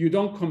 you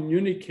don't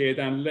communicate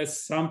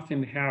unless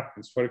something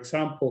happens. For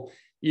example,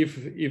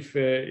 if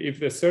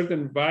the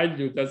certain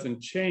value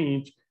doesn't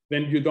change,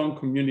 then you don't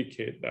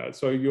communicate that.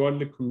 So you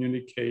only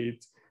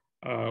communicate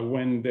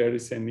when there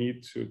is a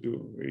need to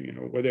do,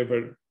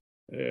 whatever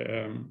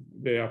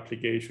the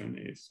application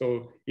is.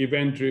 So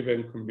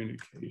event-driven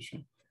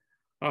communication.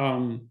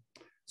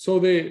 So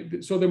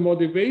the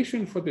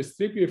motivation for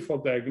distributed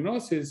fault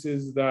diagnosis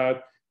is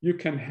that you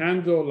can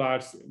handle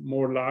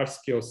more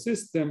large-scale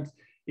systems.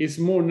 Is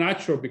more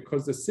natural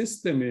because the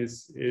system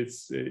is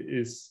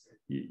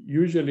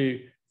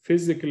usually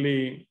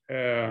physically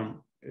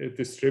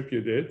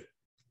distributed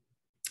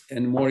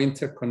and more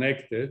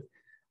interconnected.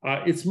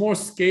 It's more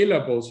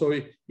scalable. So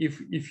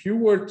if you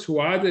were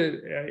to add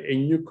a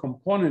new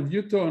component,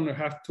 you don't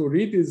have to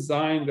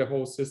redesign the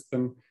whole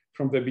system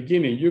from the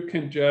beginning. You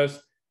can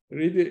just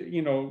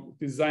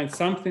design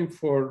something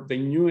for the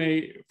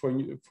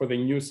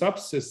new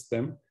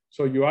subsystem.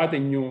 So you add a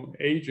new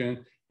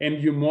agent,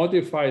 and you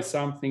modify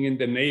something in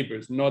the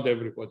neighbors, not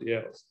everybody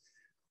else.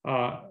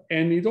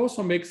 And it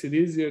also makes it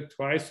easier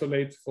to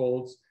isolate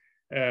faults.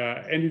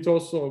 And it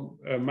also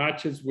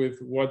matches with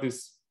what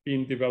is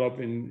being developed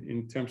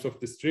in terms of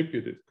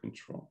distributed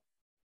control.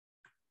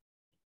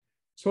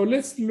 So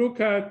let's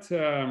look at,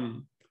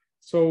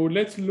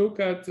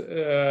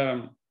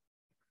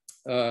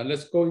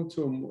 let's go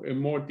into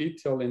more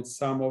detail in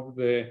some of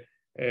the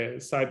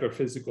cyber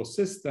physical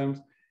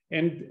systems.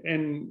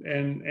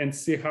 And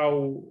see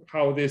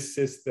how these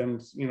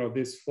systems,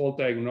 this fault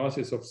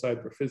diagnosis of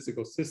cyber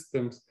physical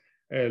systems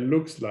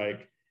looks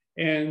like.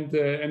 And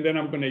then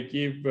I'm going to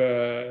give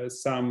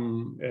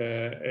some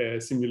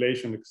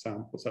simulation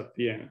examples at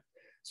the end.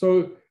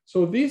 So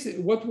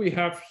what we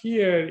have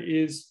here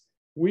is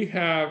we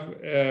have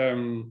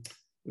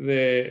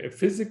the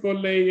physical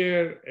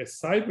layer, a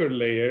cyber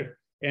layer,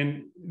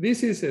 and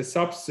this is a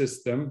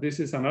subsystem. This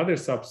is another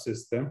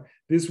subsystem.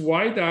 These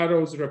white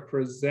arrows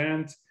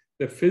represent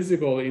the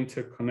physical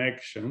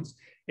interconnections,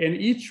 and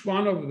each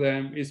one of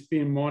them is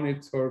being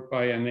monitored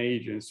by an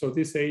agent. So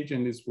this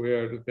agent is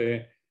where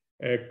the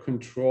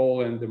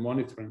control and the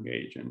monitoring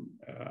agent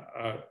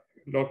are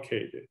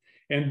located.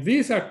 And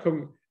these are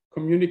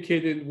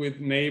communicated with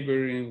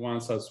neighboring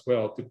ones as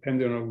well,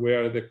 depending on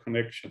where the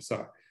connections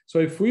are. So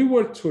if we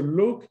were to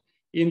look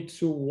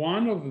into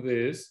one of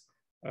these,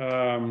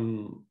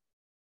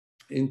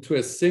 into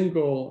a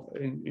single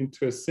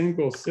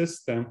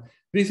system,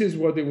 this is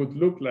what it would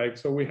look like.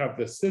 So we have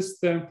the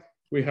system,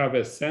 we have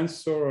a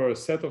sensor or a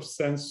set of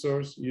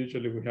sensors.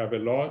 Usually we have a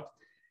lot,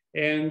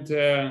 and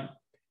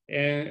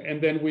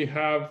then we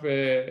have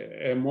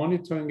a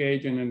monitoring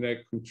agent and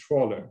a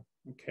controller.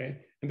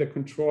 Okay, and the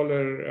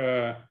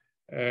controller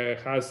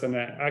has an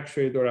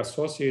actuator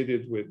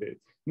associated with it.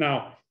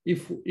 Now,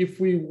 if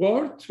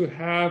one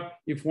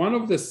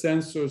of the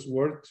sensors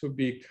were to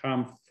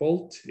become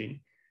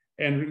faulty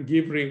and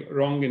give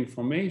wrong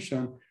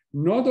information,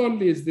 not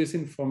only is this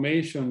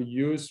information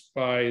used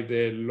by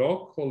the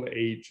local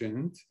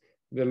agent,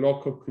 the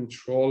local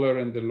controller,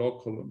 and the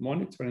local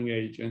monitoring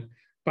agent,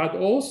 but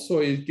also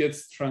it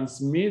gets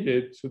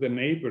transmitted to the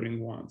neighboring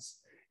ones.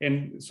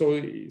 And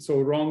so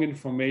wrong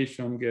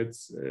information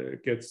gets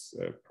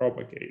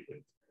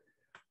propagated.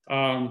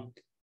 And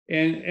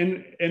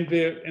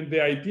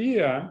the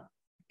idea,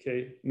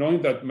 okay,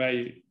 knowing that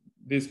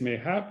this may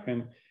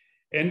happen,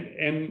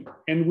 and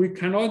we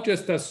cannot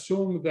just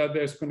assume that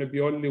there's going to be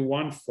only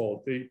one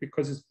fault,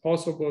 because it's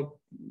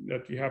possible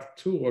that you have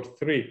two or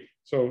three.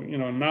 So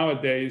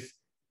nowadays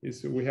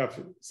we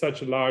have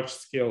such a large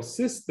scale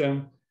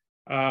system,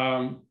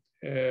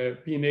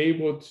 being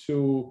able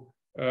to.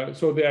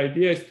 So the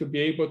idea is to be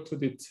able to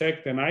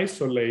detect and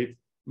isolate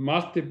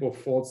multiple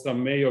faults that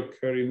may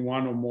occur in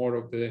one or more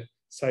of the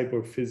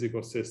cyber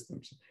physical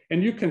systems.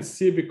 And you can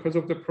see, because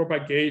of the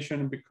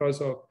propagation, because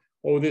of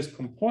all these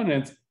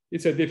components,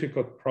 it's a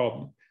difficult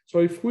problem. So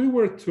if we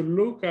were to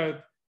look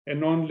at a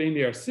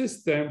nonlinear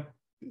system,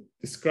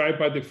 described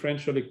by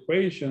differential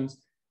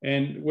equations,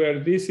 and where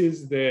this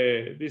is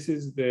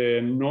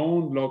the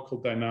known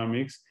local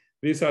dynamics,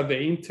 these are the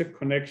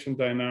interconnection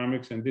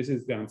dynamics, and this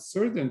is the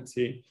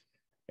uncertainty.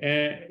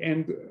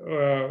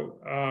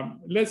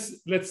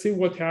 Let's see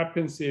what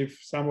happens if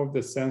some of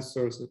the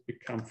sensors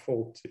become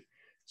faulty.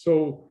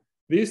 So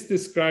this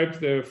describes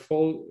the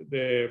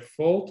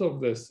fault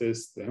of the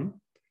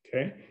system.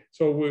 Okay,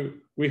 so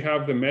we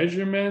have the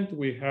measurement,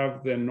 we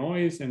have the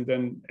noise, and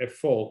then a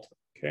fault.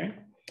 Okay,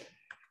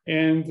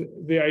 and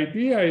the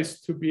idea is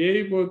to be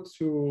able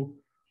to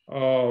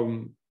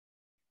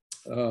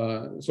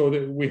so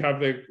that we have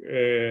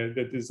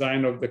the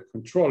design of the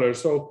controller.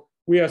 So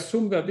we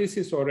assume that this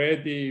is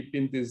already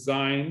been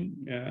designed,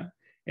 yeah?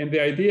 And the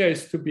idea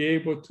is to be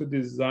able to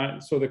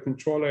design, so the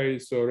controller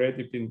is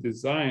already been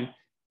designed,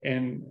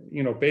 and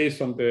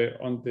based on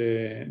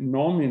the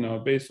nominal,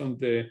 based on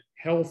the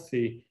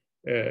healthy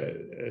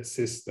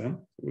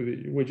system,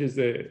 which is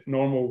the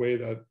normal way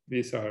that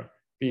these are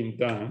being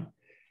done.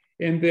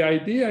 And the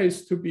idea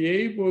is to be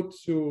able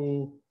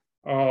to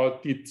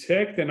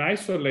detect and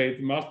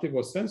isolate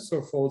multiple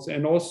sensor faults,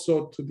 and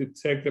also to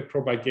detect the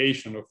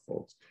propagation of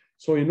faults.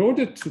 So in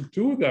order to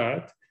do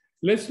that,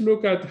 let's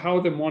look at how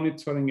the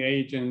monitoring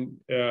agent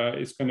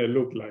is going to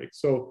look like.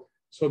 So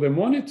the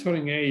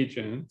monitoring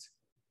agent,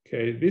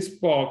 okay, this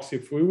box,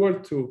 if we were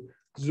to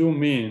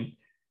zoom in,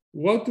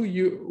 what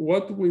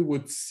we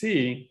would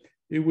see,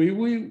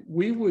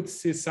 we would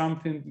see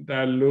something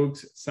that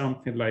looks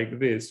something like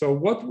this. So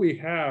what we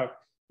have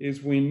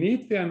is we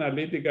need the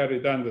analytical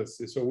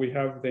redundancy. So we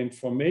have the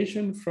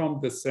information from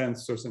the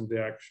sensors and the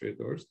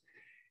actuators.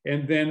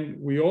 And then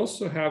we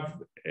also have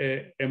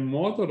a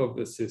model of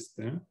the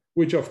system,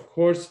 which of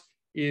course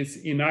is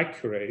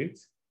inaccurate.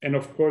 And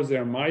of course,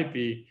 there might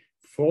be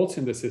faults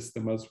in the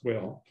system as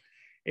well.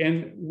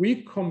 And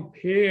we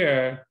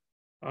compare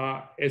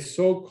a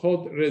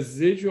so-called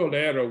residual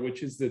error,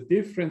 which is the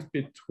difference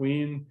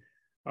between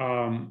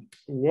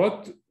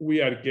what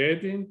we are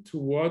getting to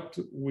what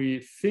we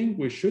think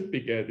we should be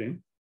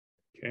getting,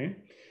 okay?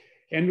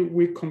 And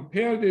we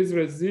compare this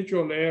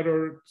residual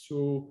error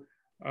to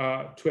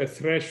a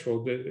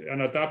threshold,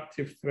 an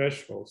adaptive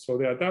threshold. So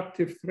the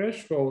adaptive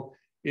threshold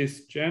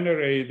is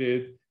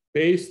generated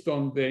based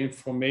on the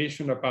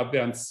information about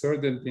the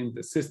uncertainty in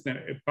the system,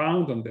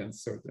 bound on the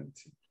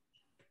uncertainty,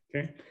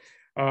 okay?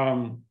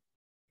 And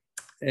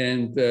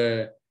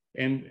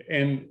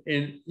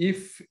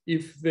if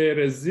the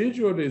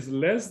residual is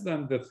less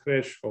than the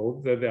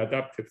threshold, the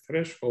adaptive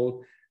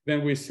threshold,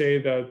 then we say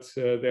that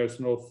there's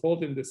no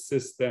fault in the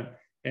system,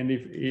 and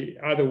if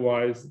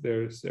otherwise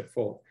there's a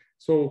fault.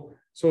 So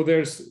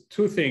there's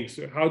two things.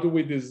 How do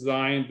we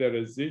design the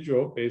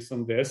residual based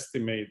on the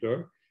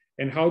estimator,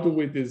 and how do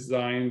we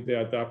design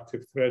the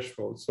adaptive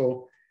threshold?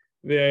 So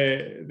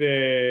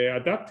the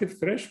adaptive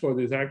threshold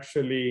is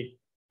actually,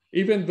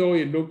 even though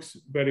it looks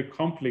very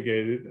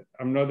complicated,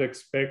 I'm not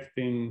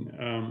expecting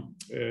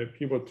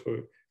people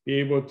to be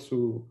able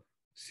to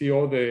see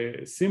all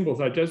the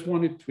symbols. I just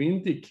wanted to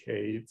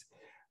indicate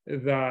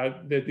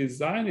that the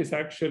design is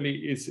actually,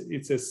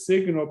 it's a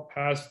signal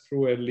passed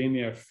through a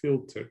linear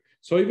filter.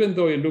 So even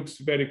though it looks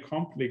very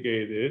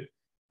complicated,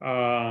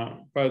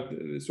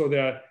 so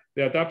the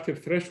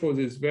adaptive threshold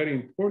is very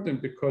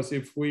important, because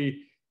if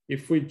we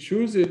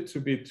choose it to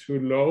be too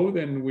low,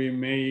 then we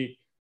may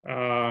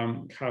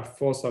have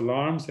false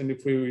alarms, and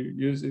if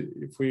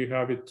we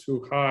have it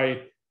too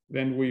high,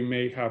 then we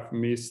may have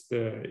missed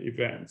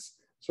events.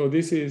 So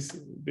this is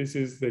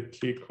the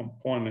key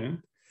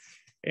component,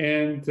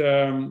 and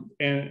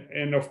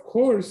of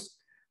course,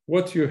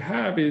 what you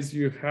have is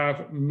you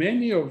have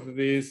many of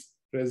these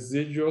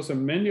residuals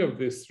and many of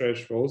these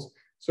thresholds.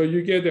 So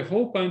you get a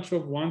whole bunch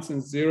of ones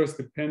and zeros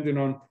depending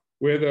on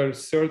whether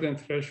certain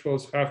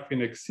thresholds have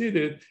been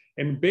exceeded,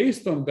 and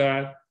based on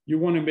that, you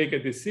want to make a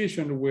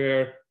decision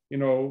where,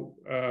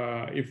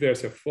 if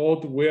there's a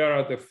fault, where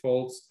are the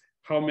faults,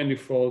 how many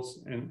faults,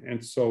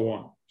 and so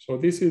on. So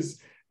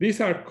these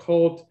are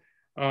called,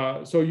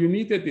 so you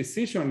need a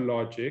decision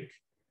logic,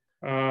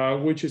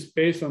 which is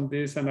based on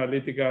these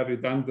analytical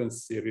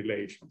redundancy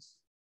relations.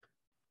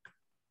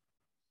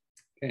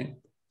 Okay,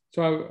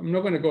 so I'm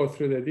not going to go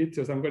through the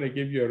details. I'm going to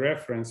give you a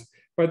reference.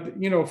 But,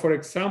 for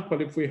example,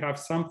 if we have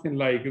something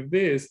like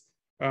this,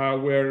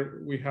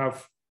 where we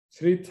have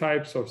 3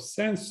 types of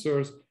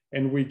sensors,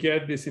 and we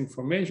get this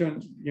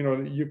information,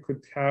 you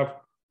could have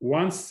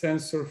one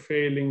sensor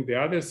failing, the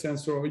other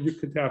sensor, or you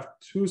could have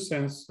 2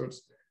 sensors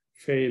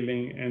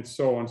failing, and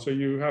so on. So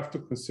you have to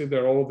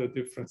consider all the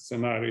different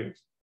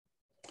scenarios.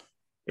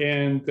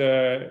 And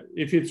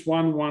if it's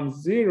 1, 1,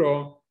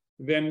 0,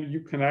 then you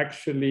can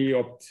actually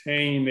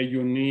obtain a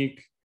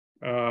unique,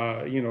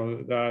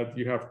 that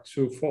you have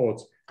 2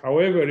 faults.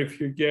 However, if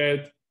you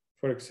get,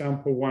 for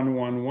example, 1,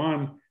 1,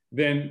 1,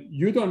 then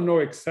you don't know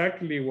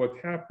exactly what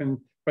happened,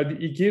 but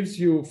it gives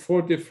you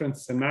 4 different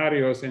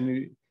scenarios,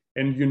 and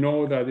you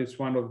know that it's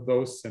one of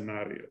those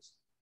scenarios.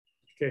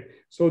 Okay,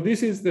 so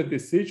this is the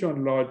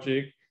decision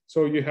logic.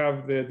 So you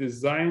have the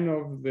design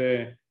of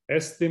the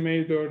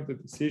estimator, the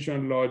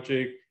decision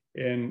logic,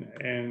 And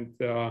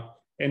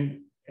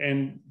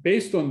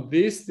based on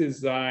this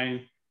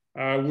design,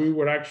 we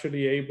were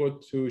actually able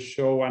to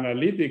show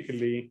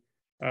analytically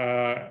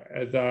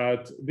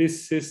that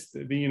this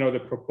system,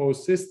 the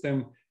proposed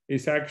system,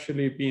 is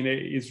actually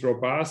is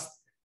robust.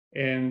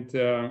 And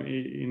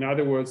in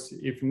other words,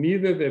 if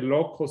neither the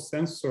local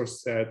sensor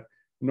set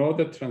nor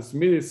the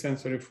transmitted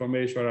sensor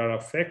information are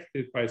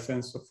affected by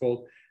sensor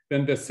fault,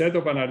 then the set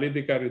of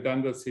analytical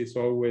redundancy is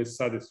always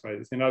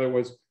satisfied. In other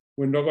words,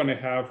 we're not going to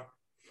have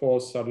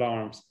false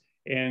alarms.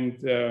 And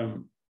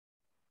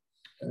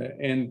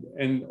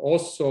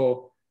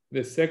also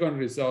the second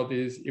result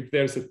is if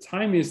there's a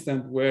time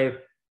instant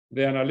where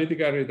the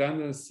analytical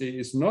redundancy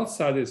is not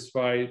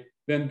satisfied,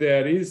 then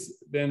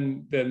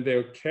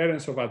the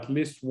occurrence of at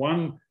least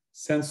one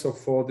sensor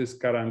fault is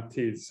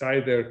guaranteed. It's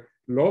either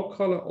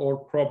local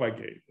or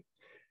propagated.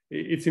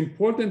 It's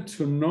important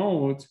to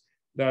note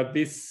that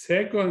this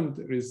second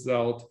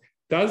result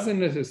doesn't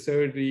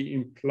necessarily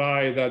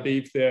imply that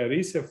if there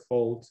is a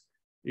fault,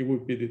 it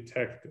would be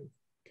detected.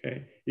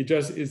 Okay, it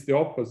just is the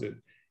opposite.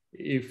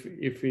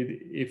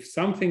 If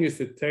something is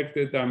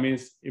detected, that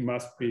means there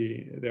must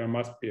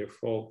be a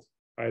fault,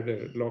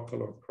 either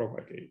local or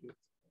propagated.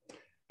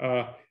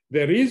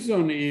 The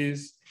reason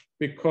is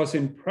because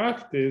in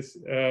practice,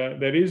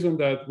 the reason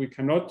that we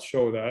cannot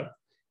show that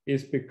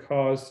is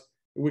because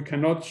we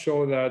cannot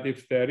show that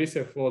if there is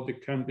a fault,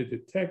 it can be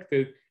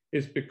detected,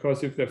 is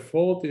because if the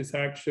fault is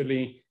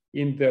actually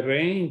in the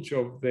range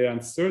of the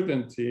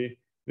uncertainty,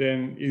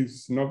 then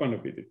it's not going to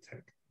be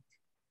detected.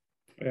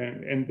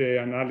 And the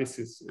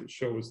analysis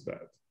shows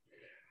that.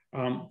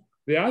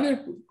 The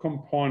other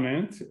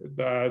component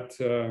that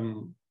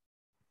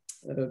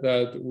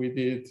we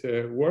did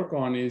work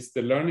on is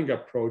the learning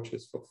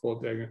approaches for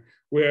fault diagnosis,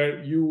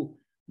 where you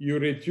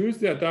reduce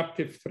the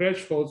adaptive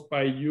thresholds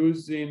by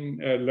using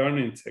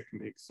learning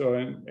techniques. So,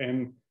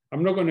 and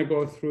I'm not going to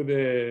go through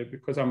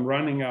because I'm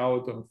running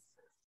out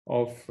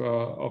of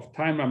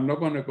time. I'm not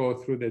going to go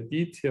through the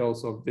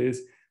details of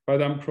this, but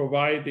I'm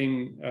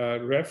providing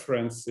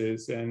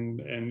references.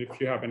 And if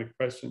you have any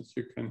questions,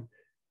 you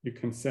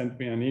can send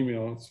me an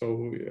email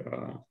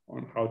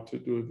on how to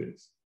do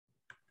this.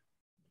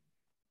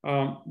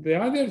 The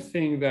other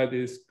thing that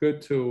is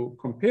good to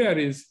compare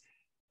is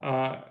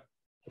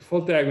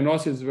fault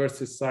diagnosis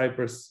versus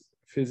cyber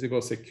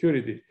physical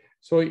security.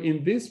 So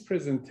in this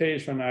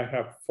presentation, I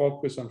have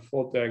focused on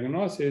fault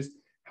diagnosis.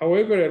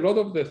 However, a lot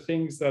of the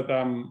things that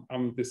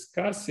I'm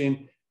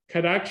discussing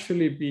can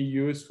actually be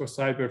used for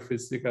cyber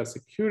physical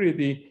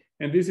security.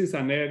 And this is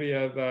an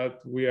area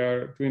that we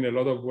are doing a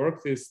lot of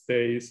work these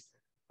days.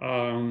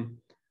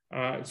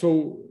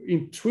 So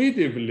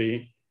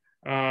intuitively,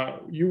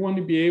 you want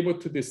to be able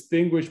to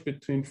distinguish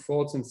between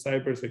faults and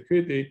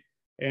cybersecurity,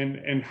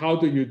 and how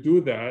do you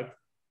do that?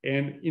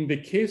 And in the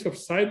case of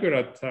cyber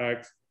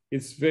attacks,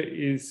 it's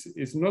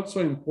not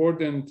so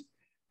important,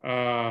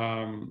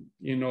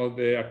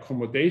 the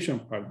accommodation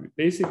part.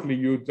 Basically,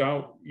 you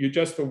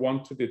just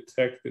want to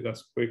detect it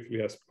as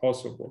quickly as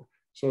possible.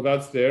 So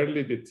that's the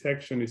early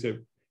detection is a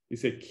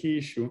key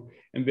issue.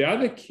 And the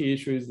other key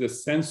issue is the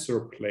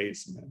sensor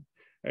placement.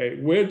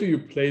 Where do you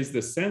place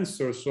the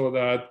sensor so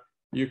that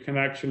you can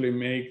actually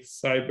make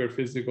cyber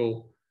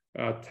physical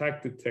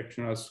attack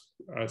detection as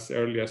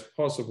early as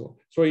possible?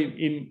 So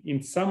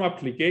in some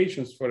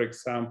applications, for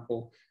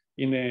example,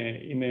 in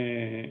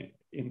a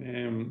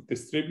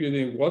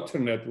distributed water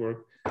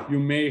network, you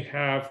may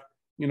have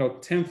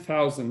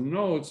 10,000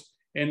 nodes,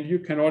 and you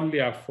can only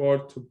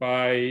afford to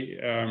buy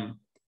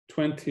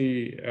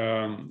 20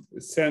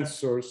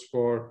 sensors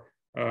for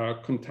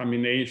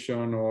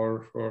contamination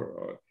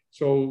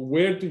so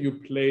where do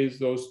you place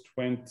those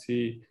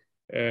 20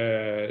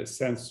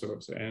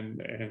 sensors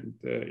and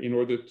in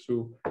order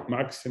to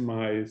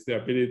maximize the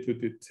ability to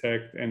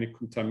detect any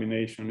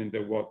contamination in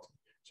the water?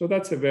 So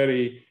that's a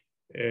very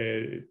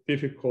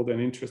difficult and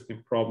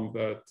interesting problem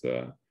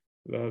that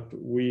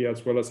we,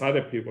 as well as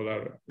other people,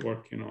 are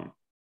working on.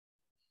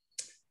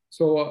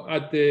 So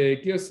at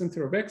the GEOS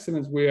Center of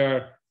Excellence, we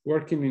are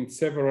working in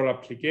several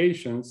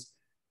applications.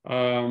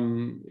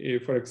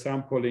 For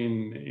example,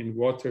 in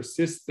water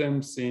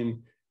systems,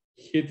 in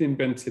heating,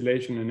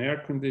 ventilation, and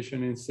air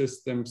conditioning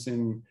systems,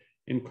 in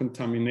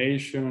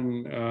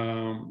contamination,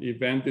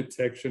 event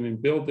detection in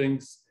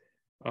buildings,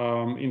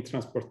 in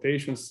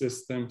transportation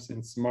systems,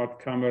 in smart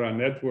camera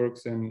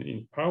networks, and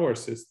in power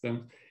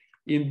systems.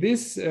 In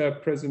this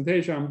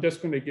presentation, I'm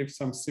just going to give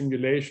some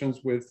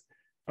simulations with,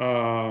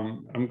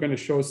 I'm going to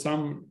show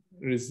some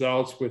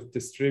results with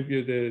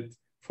distributed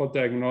fault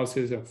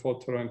diagnosis and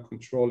fault tolerant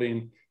control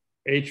in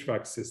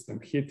HVAC system,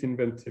 heating,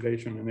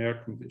 ventilation, and air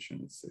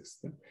conditioning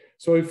system.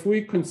 So if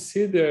we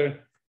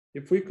consider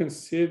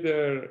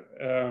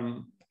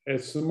a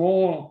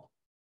small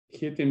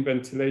heating,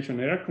 ventilation,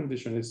 air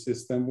conditioning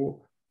system,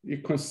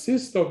 it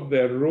consists of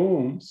the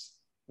rooms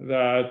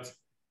that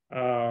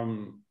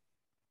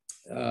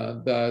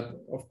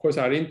of course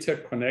are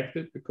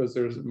interconnected because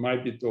there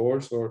might be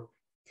doors or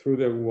through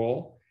the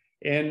wall,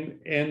 and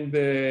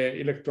the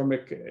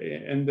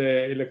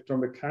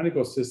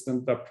electromechanical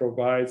system that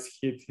provides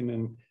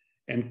heating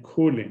and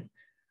cooling.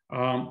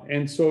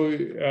 And so,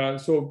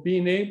 so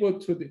being able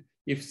to,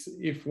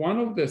 if one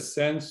of the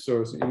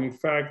sensors, and in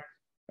fact,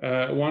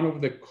 one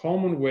of the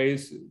common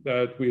ways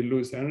that we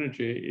lose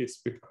energy is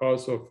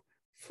because of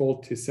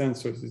faulty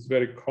sensors. It's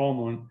very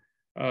common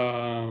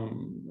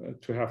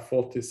to have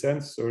faulty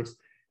sensors.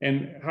 And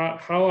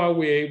how are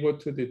we able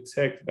to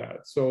detect that?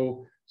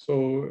 So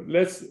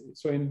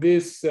in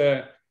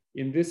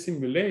this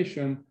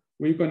simulation,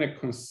 we're going to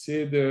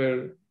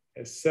consider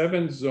a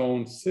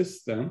 7-zone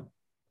system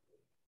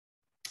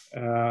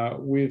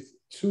with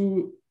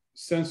 2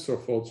 sensor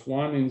faults,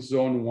 one in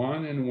zone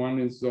 1 and one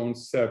in zone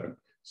 7.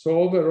 So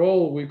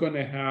overall, we're going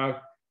to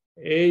have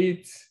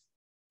 8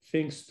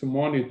 things to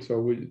monitor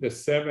with the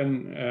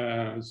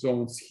 7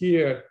 zones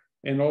here,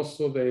 and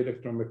also the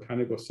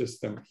electromechanical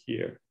system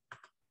here.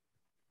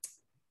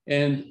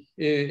 And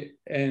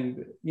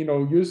you know,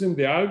 using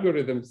the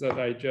algorithms that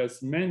I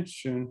just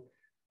mentioned,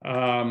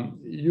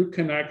 you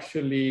can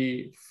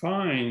actually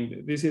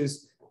find, this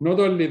is not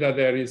only that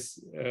there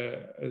is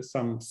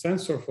some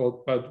sensor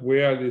fault, but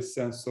where these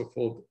sensor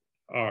faults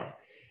are.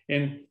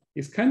 And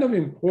it's kind of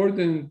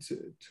important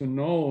to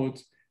note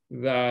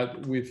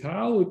that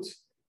without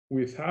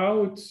these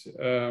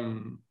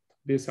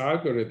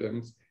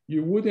algorithms,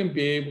 you wouldn't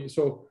be able,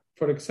 so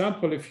for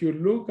example, if you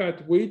look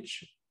at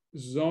which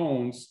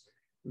zones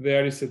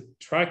there is a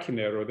tracking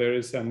error, there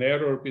is an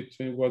error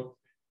between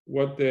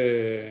what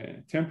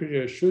the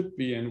temperature should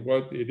be and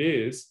what it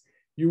is,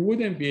 you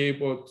wouldn't be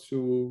able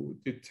to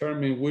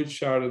determine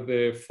which are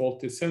the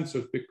faulty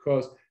sensors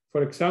because,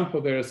 for example,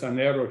 there's an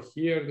error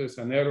here, there's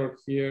an error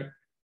here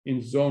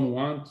in zone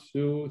 1,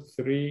 2,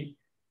 3,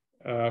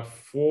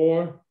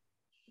 4,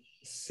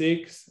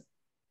 6,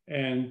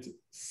 and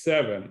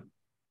 7,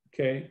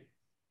 okay?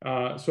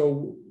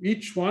 So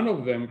each one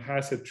of them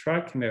has a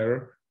tracking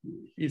error.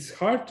 It's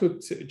hard to,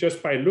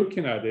 just by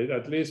looking at it,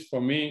 at least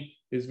for me,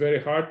 it's very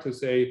hard to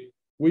say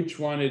which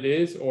one it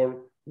is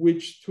or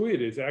which 2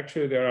 it is.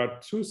 Actually, there are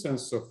 2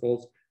 sensor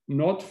faults,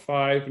 not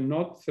 5,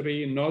 not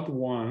 3, not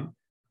 1,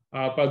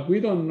 but we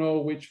don't know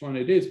which one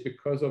it is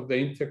because of the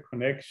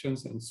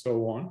interconnections and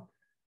so on.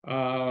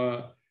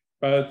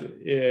 But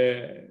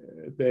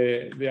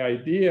the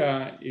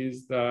idea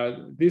is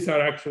that these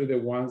are actually the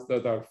ones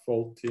that are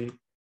faulty,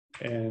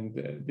 and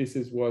this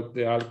is what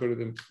the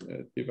algorithms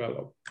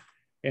develop.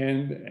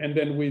 And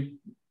then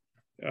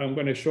I'm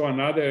going to show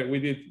another, we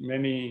did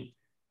many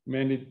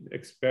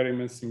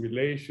experiment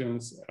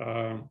simulations.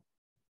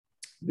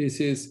 This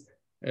is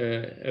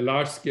a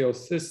large scale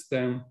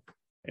system.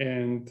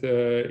 And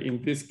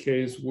in this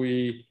case,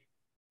 we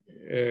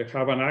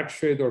have an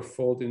actuator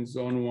fault in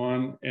zone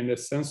 1 and a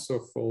sensor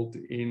fault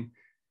in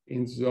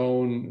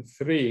zone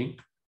 3.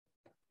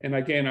 And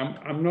again,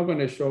 I'm not going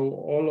to show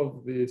all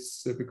of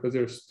this because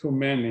there's too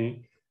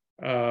many,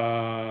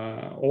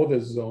 all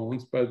the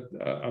zones, but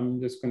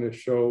I'm just going to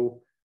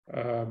show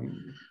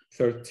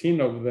 13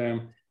 of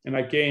them. And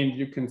again,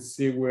 you can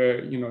see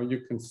where,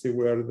 you can see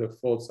where the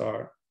faults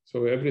are.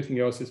 So everything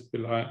else is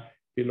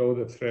below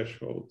the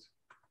threshold.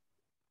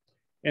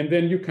 And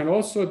then you can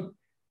also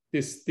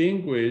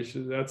distinguish,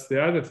 that's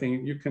the other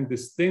thing, you can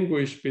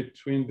distinguish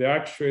between the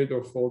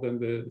actuator fault and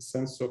the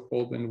sensor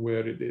fault and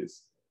where it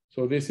is.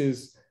 So this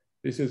is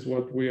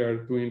what we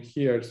are doing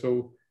here.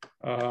 So,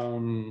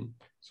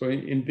 so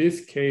in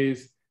this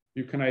case,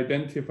 you can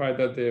identify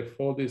that the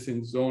fault is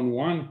in zone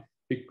 1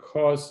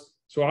 because,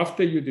 so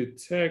after you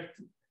detect,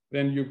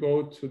 then you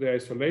go to the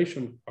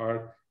isolation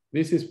part.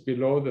 This is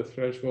below the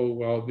threshold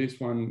while this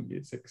one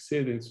is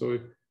exceeding. So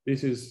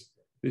this is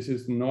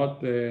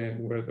not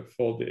where the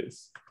fault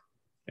is.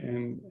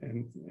 And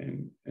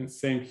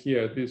same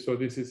here, so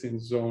this is in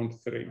zone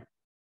 3.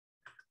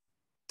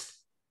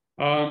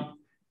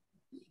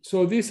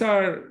 So these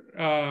are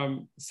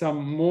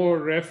some more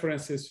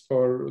references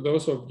for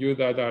those of you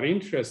that are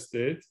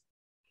interested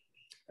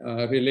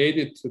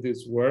related to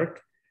this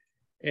work.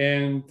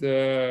 And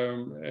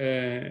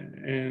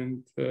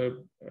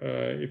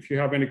if you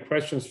have any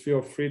questions,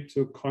 feel free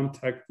to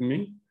contact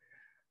me.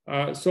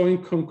 So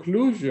in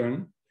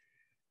conclusion,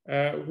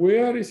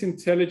 where is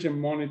intelligent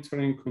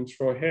monitoring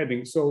control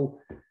heading? So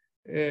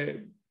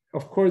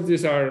of course,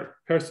 these are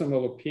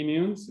personal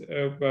opinions,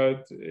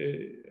 but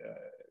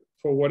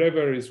for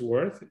whatever it's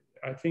worth,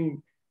 I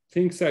think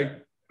things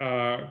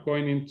are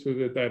going into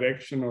the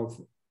direction of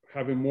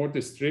having more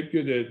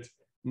distributed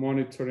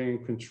monitoring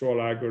and control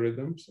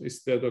algorithms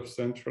instead of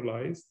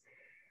centralized.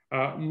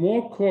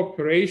 More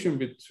cooperation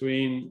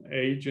between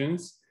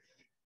agents.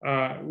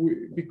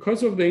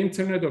 Because of the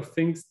Internet of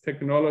Things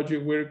technology,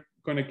 we're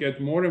going to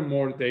get more and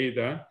more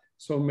data.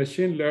 So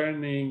machine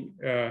learning,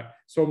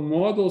 so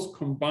models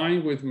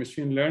combined with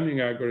machine learning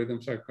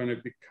algorithms are going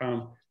to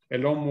become a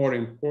lot more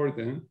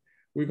important.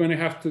 We're going to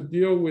have to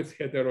deal with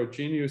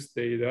heterogeneous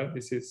data.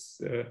 This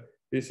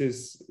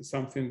is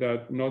something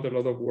that not a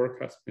lot of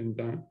work has been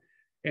done.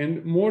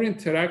 And more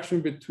interaction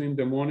between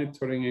the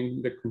monitoring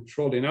and the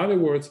control. In other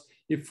words,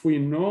 if we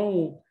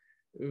know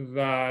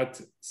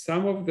that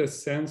some of the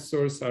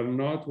sensors are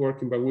not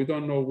working, but we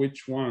don't know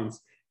which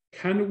ones,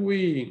 can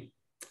we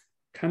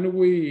can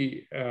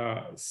we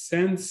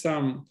send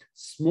some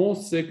small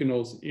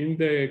signals in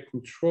the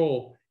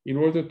control in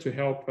order to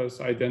help us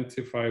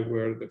identify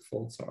where the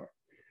faults are?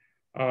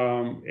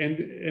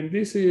 And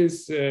this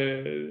is,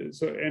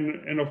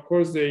 and of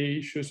course, the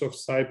issues of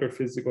cyber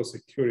physical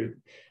security.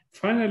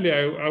 Finally,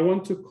 I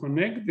want to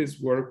connect this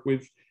work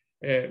with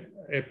a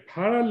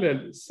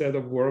parallel set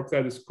of work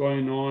that is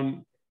going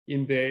on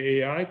in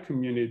the AI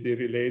community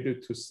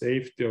related to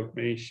safety of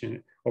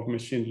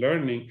machine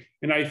learning.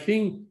 And I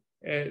think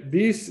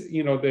this,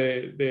 you know,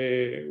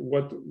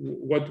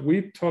 what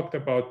we talked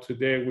about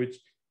today,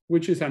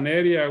 which is an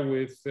area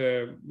with,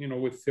 you know,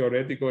 with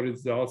theoretical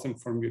results and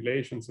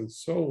formulations and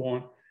so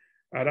on,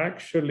 are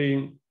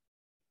actually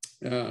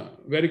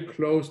very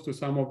close to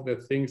some of the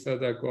things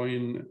that are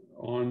going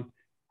on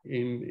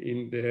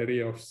in the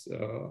area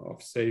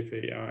of safe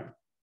AI.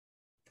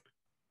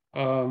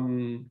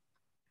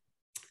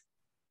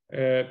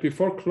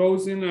 Before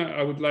closing,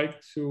 I would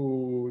like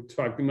to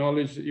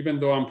acknowledge, even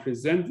though I'm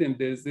presenting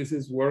this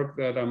is work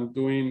that I'm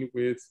doing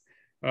with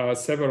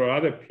several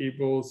other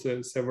people,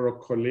 several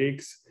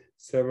colleagues,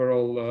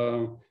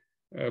 several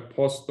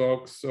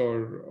postdocs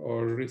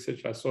or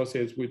research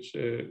associates, which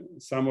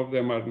some of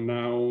them are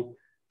now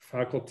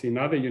faculty in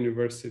other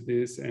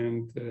universities,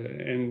 and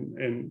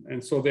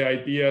so the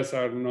ideas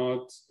are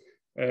not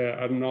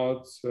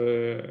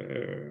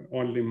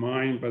only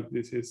mine, but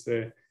this is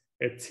a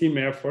team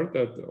effort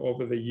that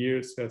over the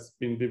years has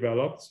been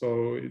developed.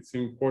 So it's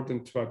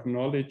important to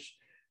acknowledge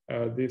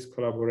this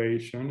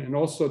collaboration, and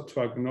also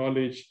to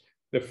acknowledge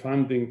the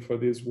funding for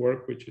this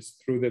work, which is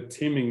through the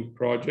teaming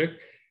project.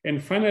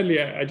 And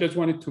finally, I just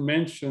wanted to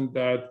mention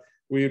that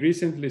we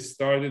recently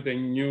started a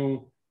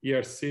new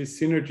ERC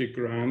synergy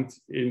grant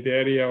in the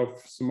area of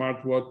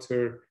smart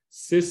water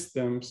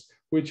systems,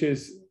 which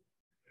is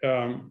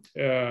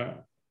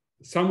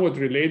somewhat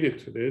related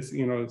to this,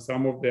 you know,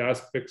 some of the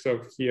aspects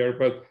of here,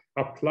 but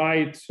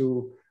applied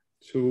to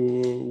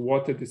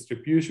water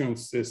distribution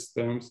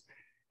systems.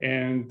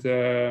 And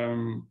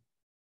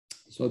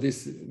so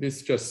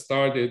this just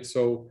started.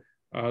 So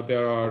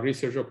there are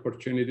research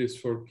opportunities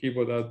for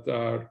people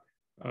that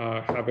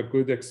have a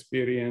good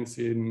experience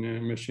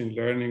in machine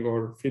learning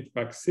or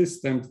feedback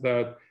systems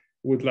that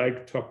would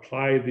like to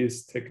apply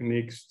these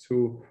techniques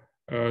to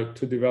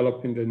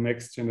developing the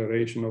next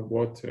generation of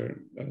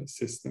water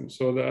systems.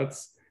 So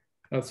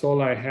that's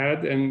all I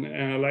had, and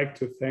I'd like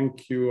to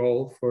thank you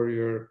all for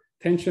your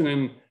attention,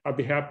 and I'll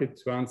be happy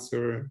to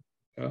answer,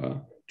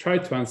 try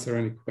to answer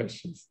any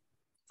questions.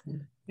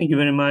 Thank you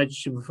very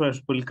much,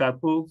 Professor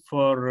Polycarpou,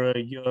 for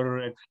your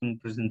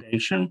excellent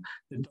presentation.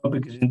 The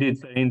topic is indeed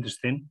very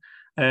interesting.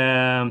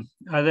 Are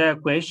there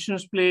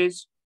questions,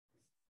 please?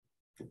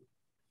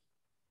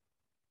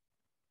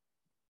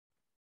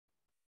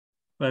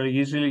 Well,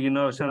 usually, you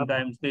know,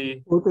 sometimes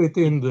they put it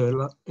in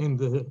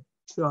the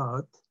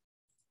chat.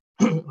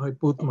 I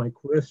put my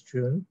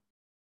question,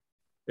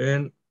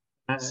 and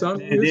some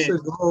years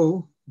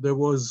ago there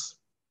was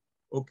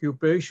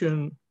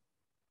occupation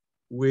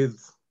with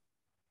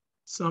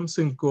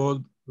something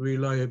called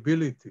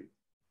reliability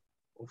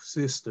of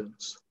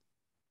systems.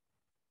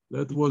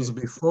 That was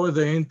before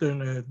the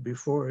internet,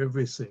 before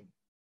everything.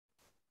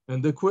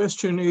 And the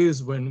question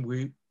is, when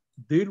we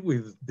deal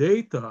with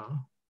data,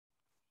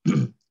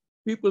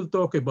 people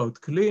talk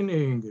about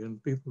cleaning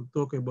and people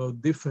talk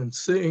about different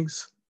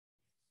things.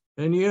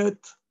 And yet,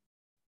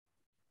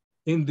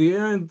 in the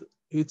end,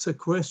 it's a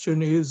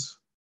question is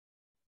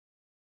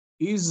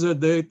the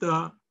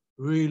data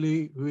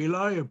really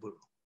reliable?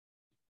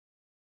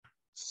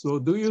 So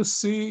do you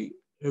see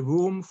a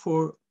room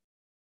for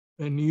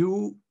a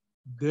new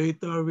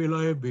data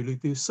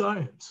reliability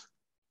science?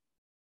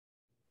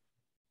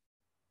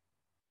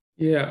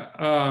 Yeah,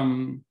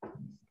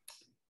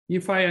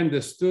 if I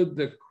understood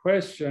the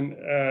question,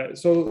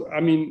 so I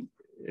mean,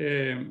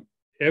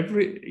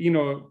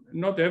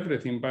 not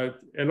everything, but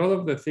a lot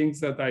of the things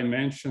that I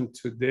mentioned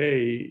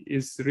today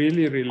is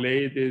really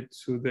related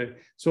to the,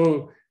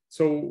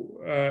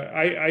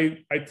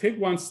 I take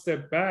one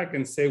step back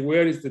and say,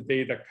 where is the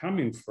data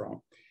coming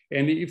from?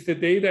 And if the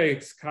data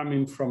is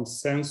coming from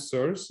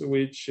sensors,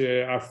 which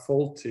are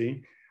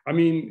faulty, I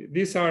mean,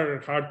 these are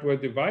hardware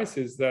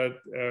devices that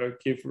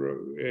give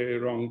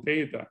wrong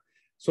data.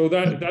 So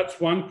that's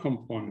one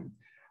component.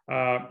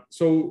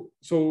 So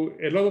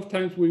a lot of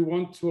times we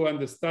want to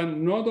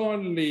understand not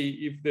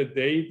only if the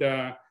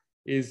data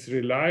is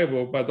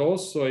reliable, but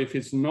also if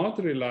it's not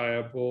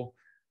reliable,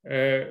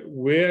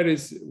 where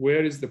is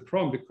the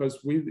problem? Because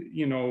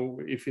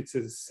if it's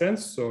a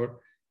sensor,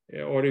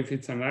 or if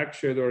it's an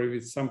actuator, or if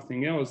it's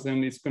something else,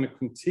 then it's going to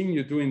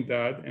continue doing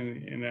that.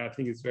 And I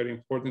think it's very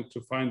important to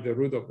find the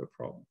root of the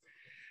problem.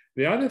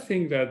 The other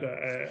thing that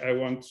I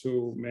want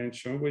to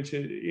mention, which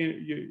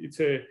is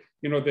the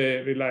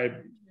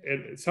reliability.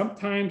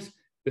 Sometimes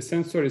the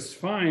sensor is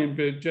fine,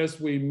 but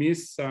just we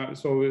miss,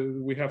 so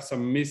we have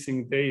some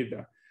missing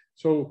data.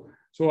 So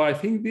I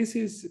think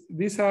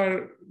these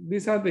are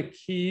the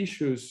key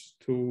issues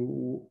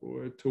to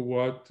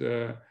what.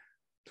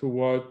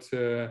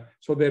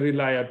 So the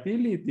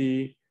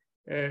reliability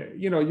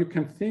you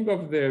can think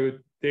of the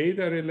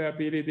data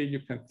reliability, you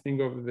can think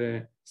of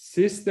the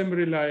system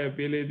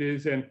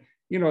reliabilities, and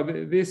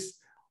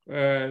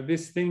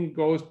this thing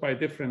goes by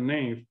different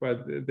names,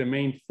 but the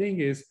main thing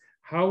is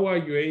how are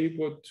you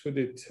able to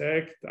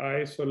detect,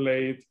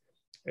 isolate,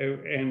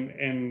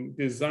 and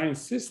design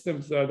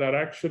systems that are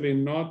actually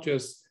not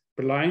just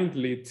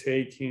blindly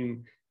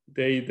taking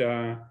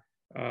data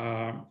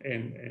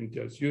and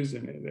just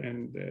using it,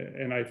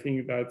 and I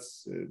think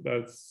that's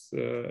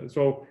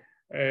so.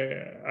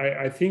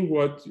 I think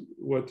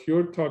what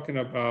you're talking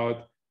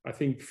about, I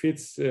think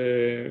fits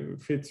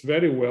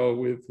very well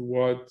with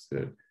what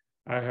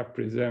I have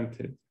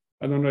presented.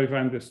 I don't know if I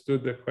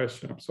understood the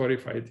question. I'm sorry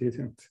if I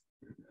didn't.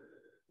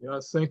 Yeah,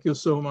 thank you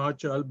so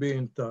much. I'll be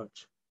in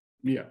touch.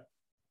 Yeah.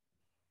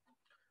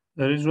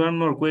 There is one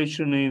more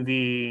question in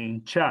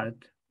the chat.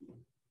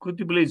 Could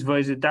you please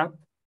voice it up?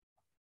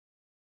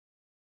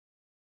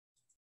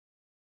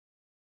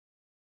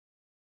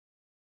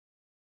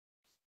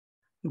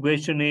 The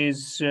question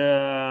is,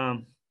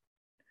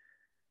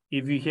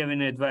 if you have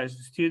any advice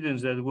to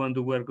students that want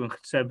to work on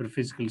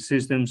cyber-physical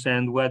systems,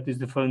 and what is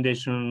the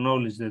foundational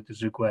knowledge that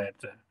is required?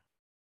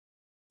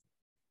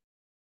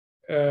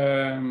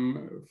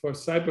 For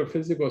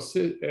cyber-physical,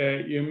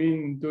 you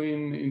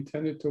mean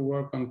intended to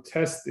work on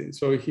testing?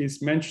 So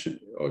he's mentioned,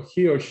 or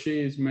he or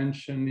she is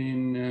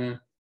mentioning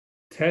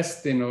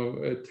testing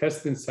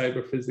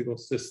cyber-physical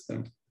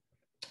systems.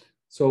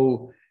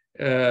 So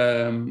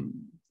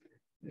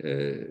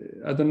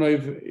I don't know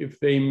if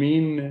they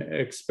mean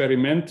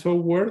experimental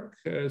work.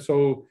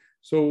 So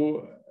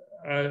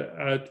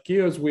at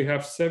GEOS, we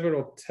have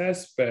several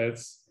test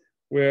beds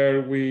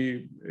where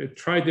we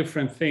try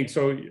different things.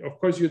 So of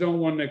course, you don't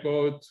want to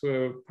go to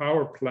a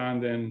power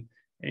plant and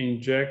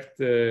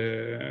inject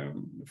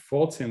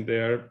faults in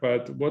there.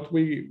 But what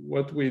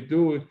we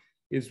do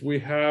is we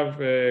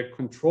have a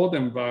controlled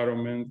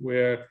environment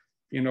where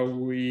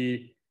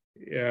we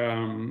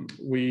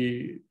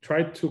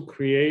try to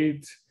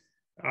create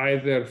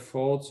either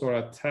faults or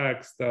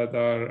attacks that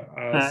are.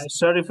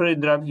 Sorry for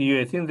interrupting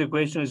you. I think the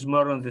question is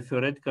more on the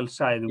theoretical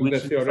side, which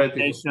is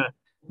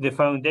the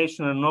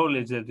foundational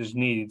knowledge that is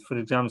needed. For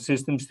example,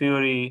 systems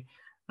theory,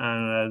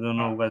 and I don't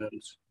know what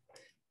else.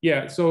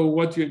 Yeah. So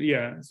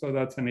so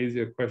that's an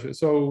easier question.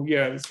 So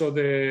yeah. So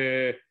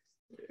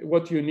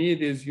what you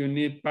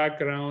need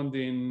background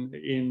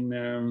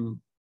in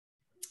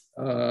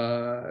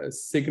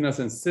signals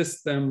and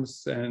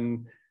systems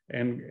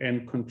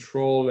and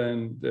control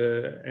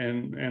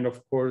and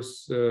of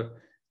course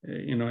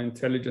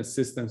intelligent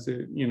systems.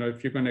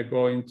 If you're going to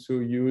go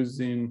into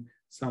using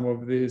some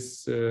of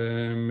these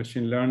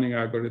machine learning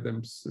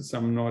algorithms,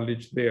 some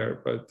knowledge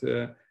there. But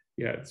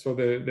yeah, so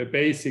the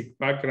basic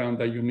background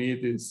that you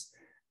need is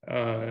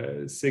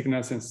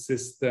signals and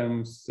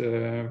systems,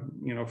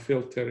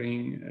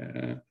 filtering,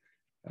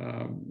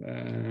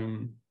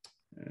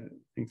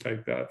 things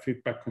like that,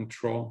 feedback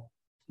control.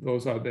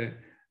 Those are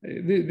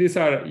these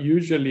are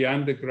usually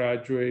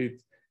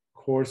undergraduate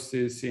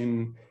courses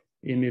in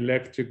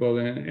electrical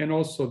and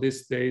also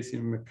these days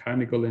in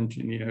mechanical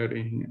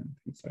engineering and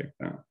things like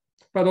that.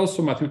 But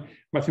also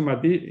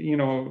mathematics,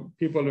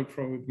 people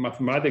from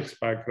mathematics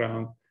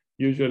background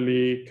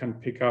usually can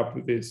pick up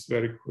this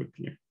very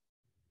quickly.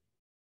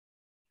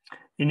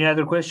 Any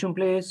other question,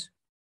 please?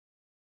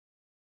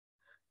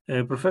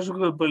 Professor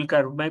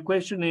Polycarpou, my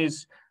question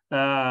is,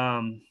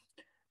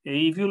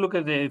 if you look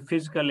at the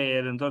physical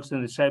layer and also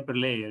the cyber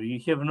layer, you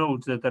have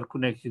nodes that are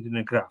connected in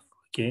a graph,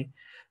 okay?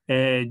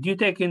 Do you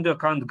take into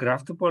account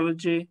graph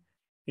topology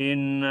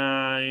in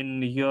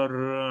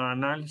your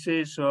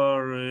analysis,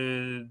 or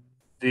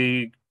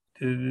you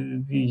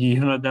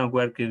don't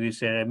work with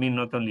this? I mean,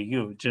 not only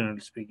you, generally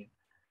speaking.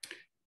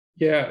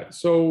 Yeah,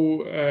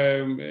 so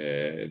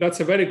that's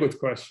a very good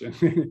question.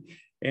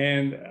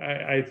 And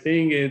I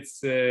think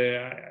it's,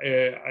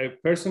 I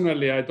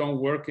personally, I don't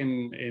work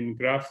in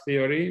graph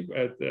theory,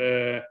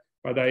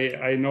 but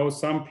I know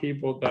some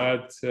people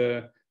that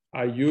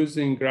are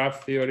using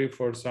graph theory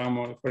for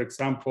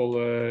example,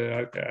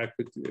 I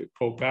could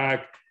go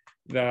back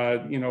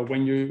that,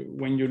 when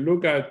you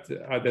look at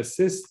the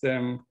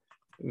system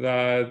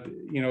that,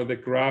 the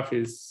graph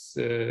is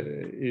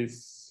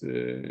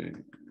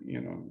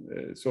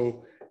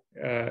so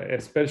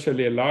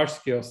especially a large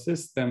scale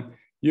system,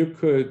 you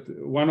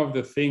could, one of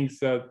the things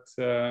that,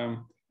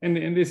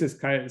 and this is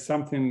kind of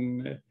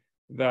something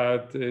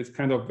that is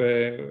kind of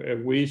a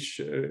wish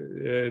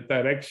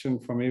direction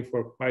for me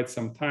for quite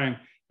some time,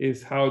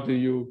 is how do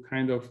you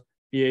kind of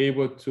be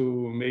able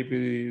to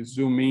maybe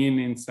zoom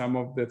in some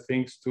of the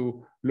things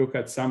to look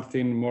at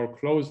something more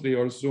closely,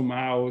 or zoom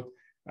out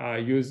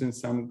using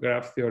some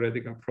graph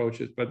theoretic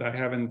approaches, but I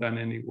haven't done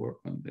any work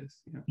on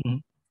this. Yeah. Mm-hmm.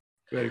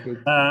 Very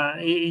good.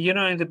 You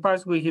know, in the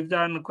past, we have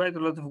done quite a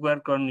lot of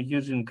work on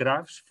using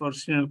graphs for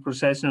signal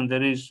processing.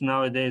 There is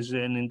nowadays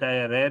an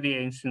entire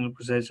area in signal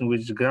processing,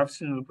 which is graph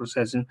signal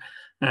processing.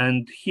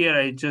 And here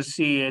I just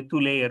see a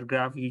 2-layer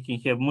graph. You can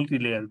have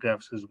multi-layer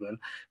graphs as well.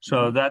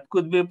 So that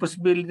could be a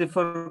possibility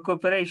for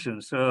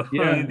cooperation. So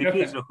Yeah, in the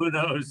future, who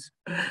knows?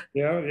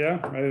 Yeah,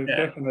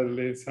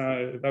 definitely.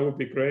 That would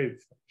be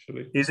great,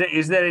 actually.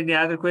 Is there any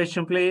other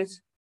question,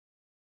 please?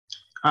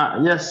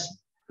 Yes,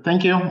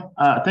 thank you.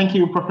 Thank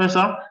you,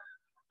 Professor.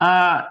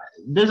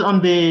 Based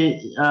on the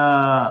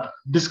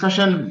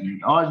discussion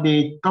or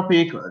the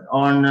topic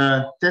on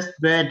test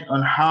bed,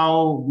 on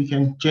how we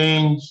can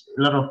change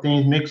a lot of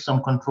things, make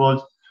some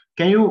controls,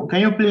 can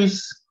you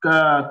please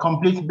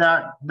complete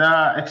that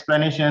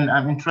explanation?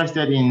 I'm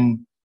interested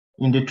in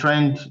the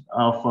trend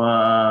of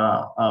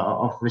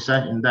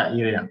research in that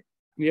area.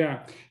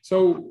 Yeah.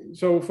 So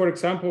for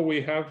example,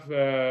 we have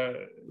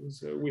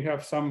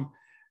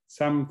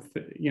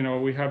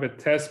we have a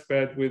test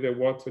bed with a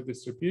water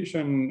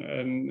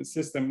distribution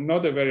system,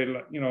 not a very,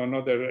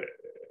 not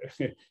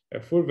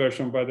a full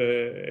version, but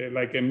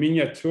like a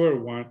miniature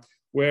one,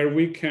 where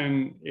we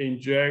can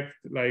inject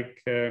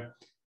like a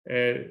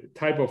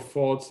type of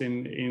faults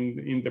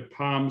in the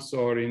pumps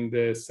or in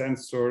the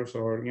sensors,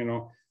 or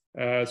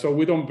so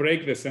we don't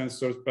break the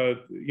sensors,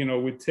 but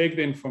we take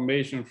the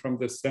information from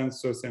the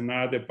sensors and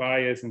add a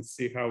bias and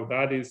see how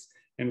that is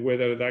and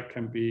whether that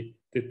can be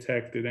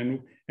detected.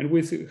 And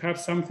we have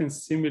something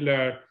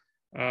similar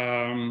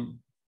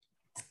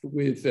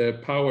with the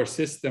power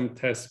system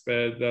test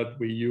bed that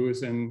we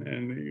use, and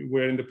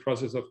we're in the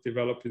process of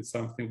developing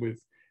something with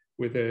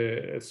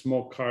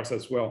small cars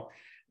as well.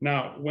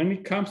 Now, when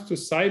it comes to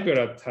cyber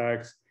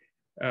attacks,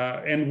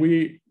 and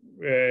we,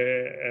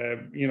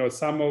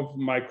 some of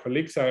my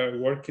colleagues are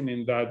working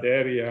in that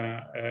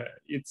area,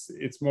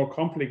 it's more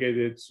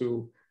complicated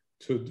to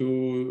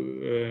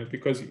do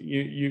because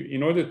you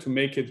in order to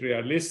make it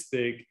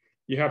realistic,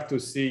 you have to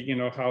see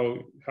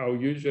how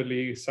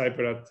usually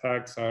cyber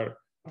attacks are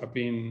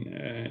being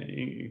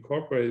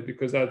incorporated,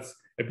 because that's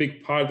a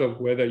big part of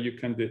whether you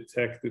can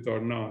detect it or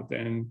not.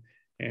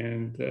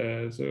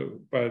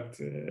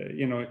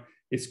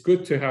 It's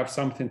good to have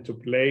something to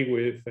play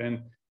with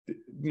and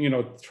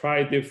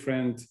try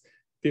different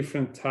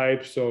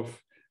types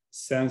of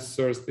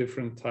sensors,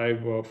 different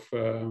type of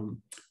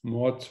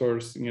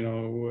motors,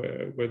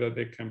 whether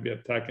they can be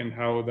attacked and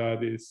how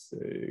that is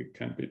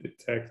can be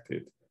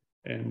detected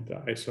and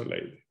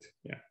isolated.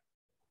 Yeah.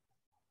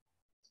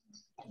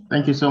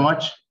 Thank you so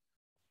much.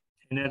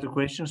 Any other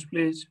questions,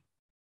 please?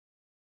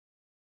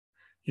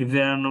 If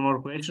there are no more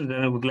questions,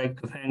 then I would like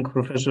to thank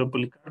Professor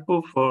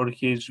Polycarpou for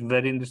his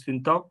very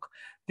interesting talk.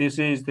 This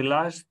is the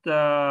last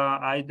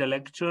AIDA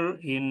lecture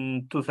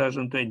in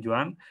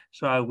 2021.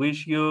 So I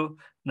wish you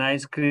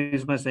nice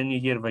Christmas and New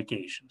Year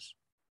vacations.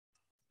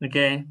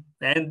 Okay.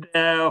 And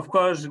of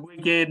course, we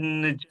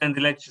can join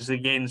the lectures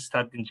again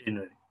starting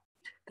January.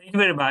 Thank you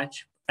very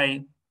much.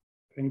 Bye.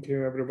 Thank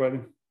you, everybody.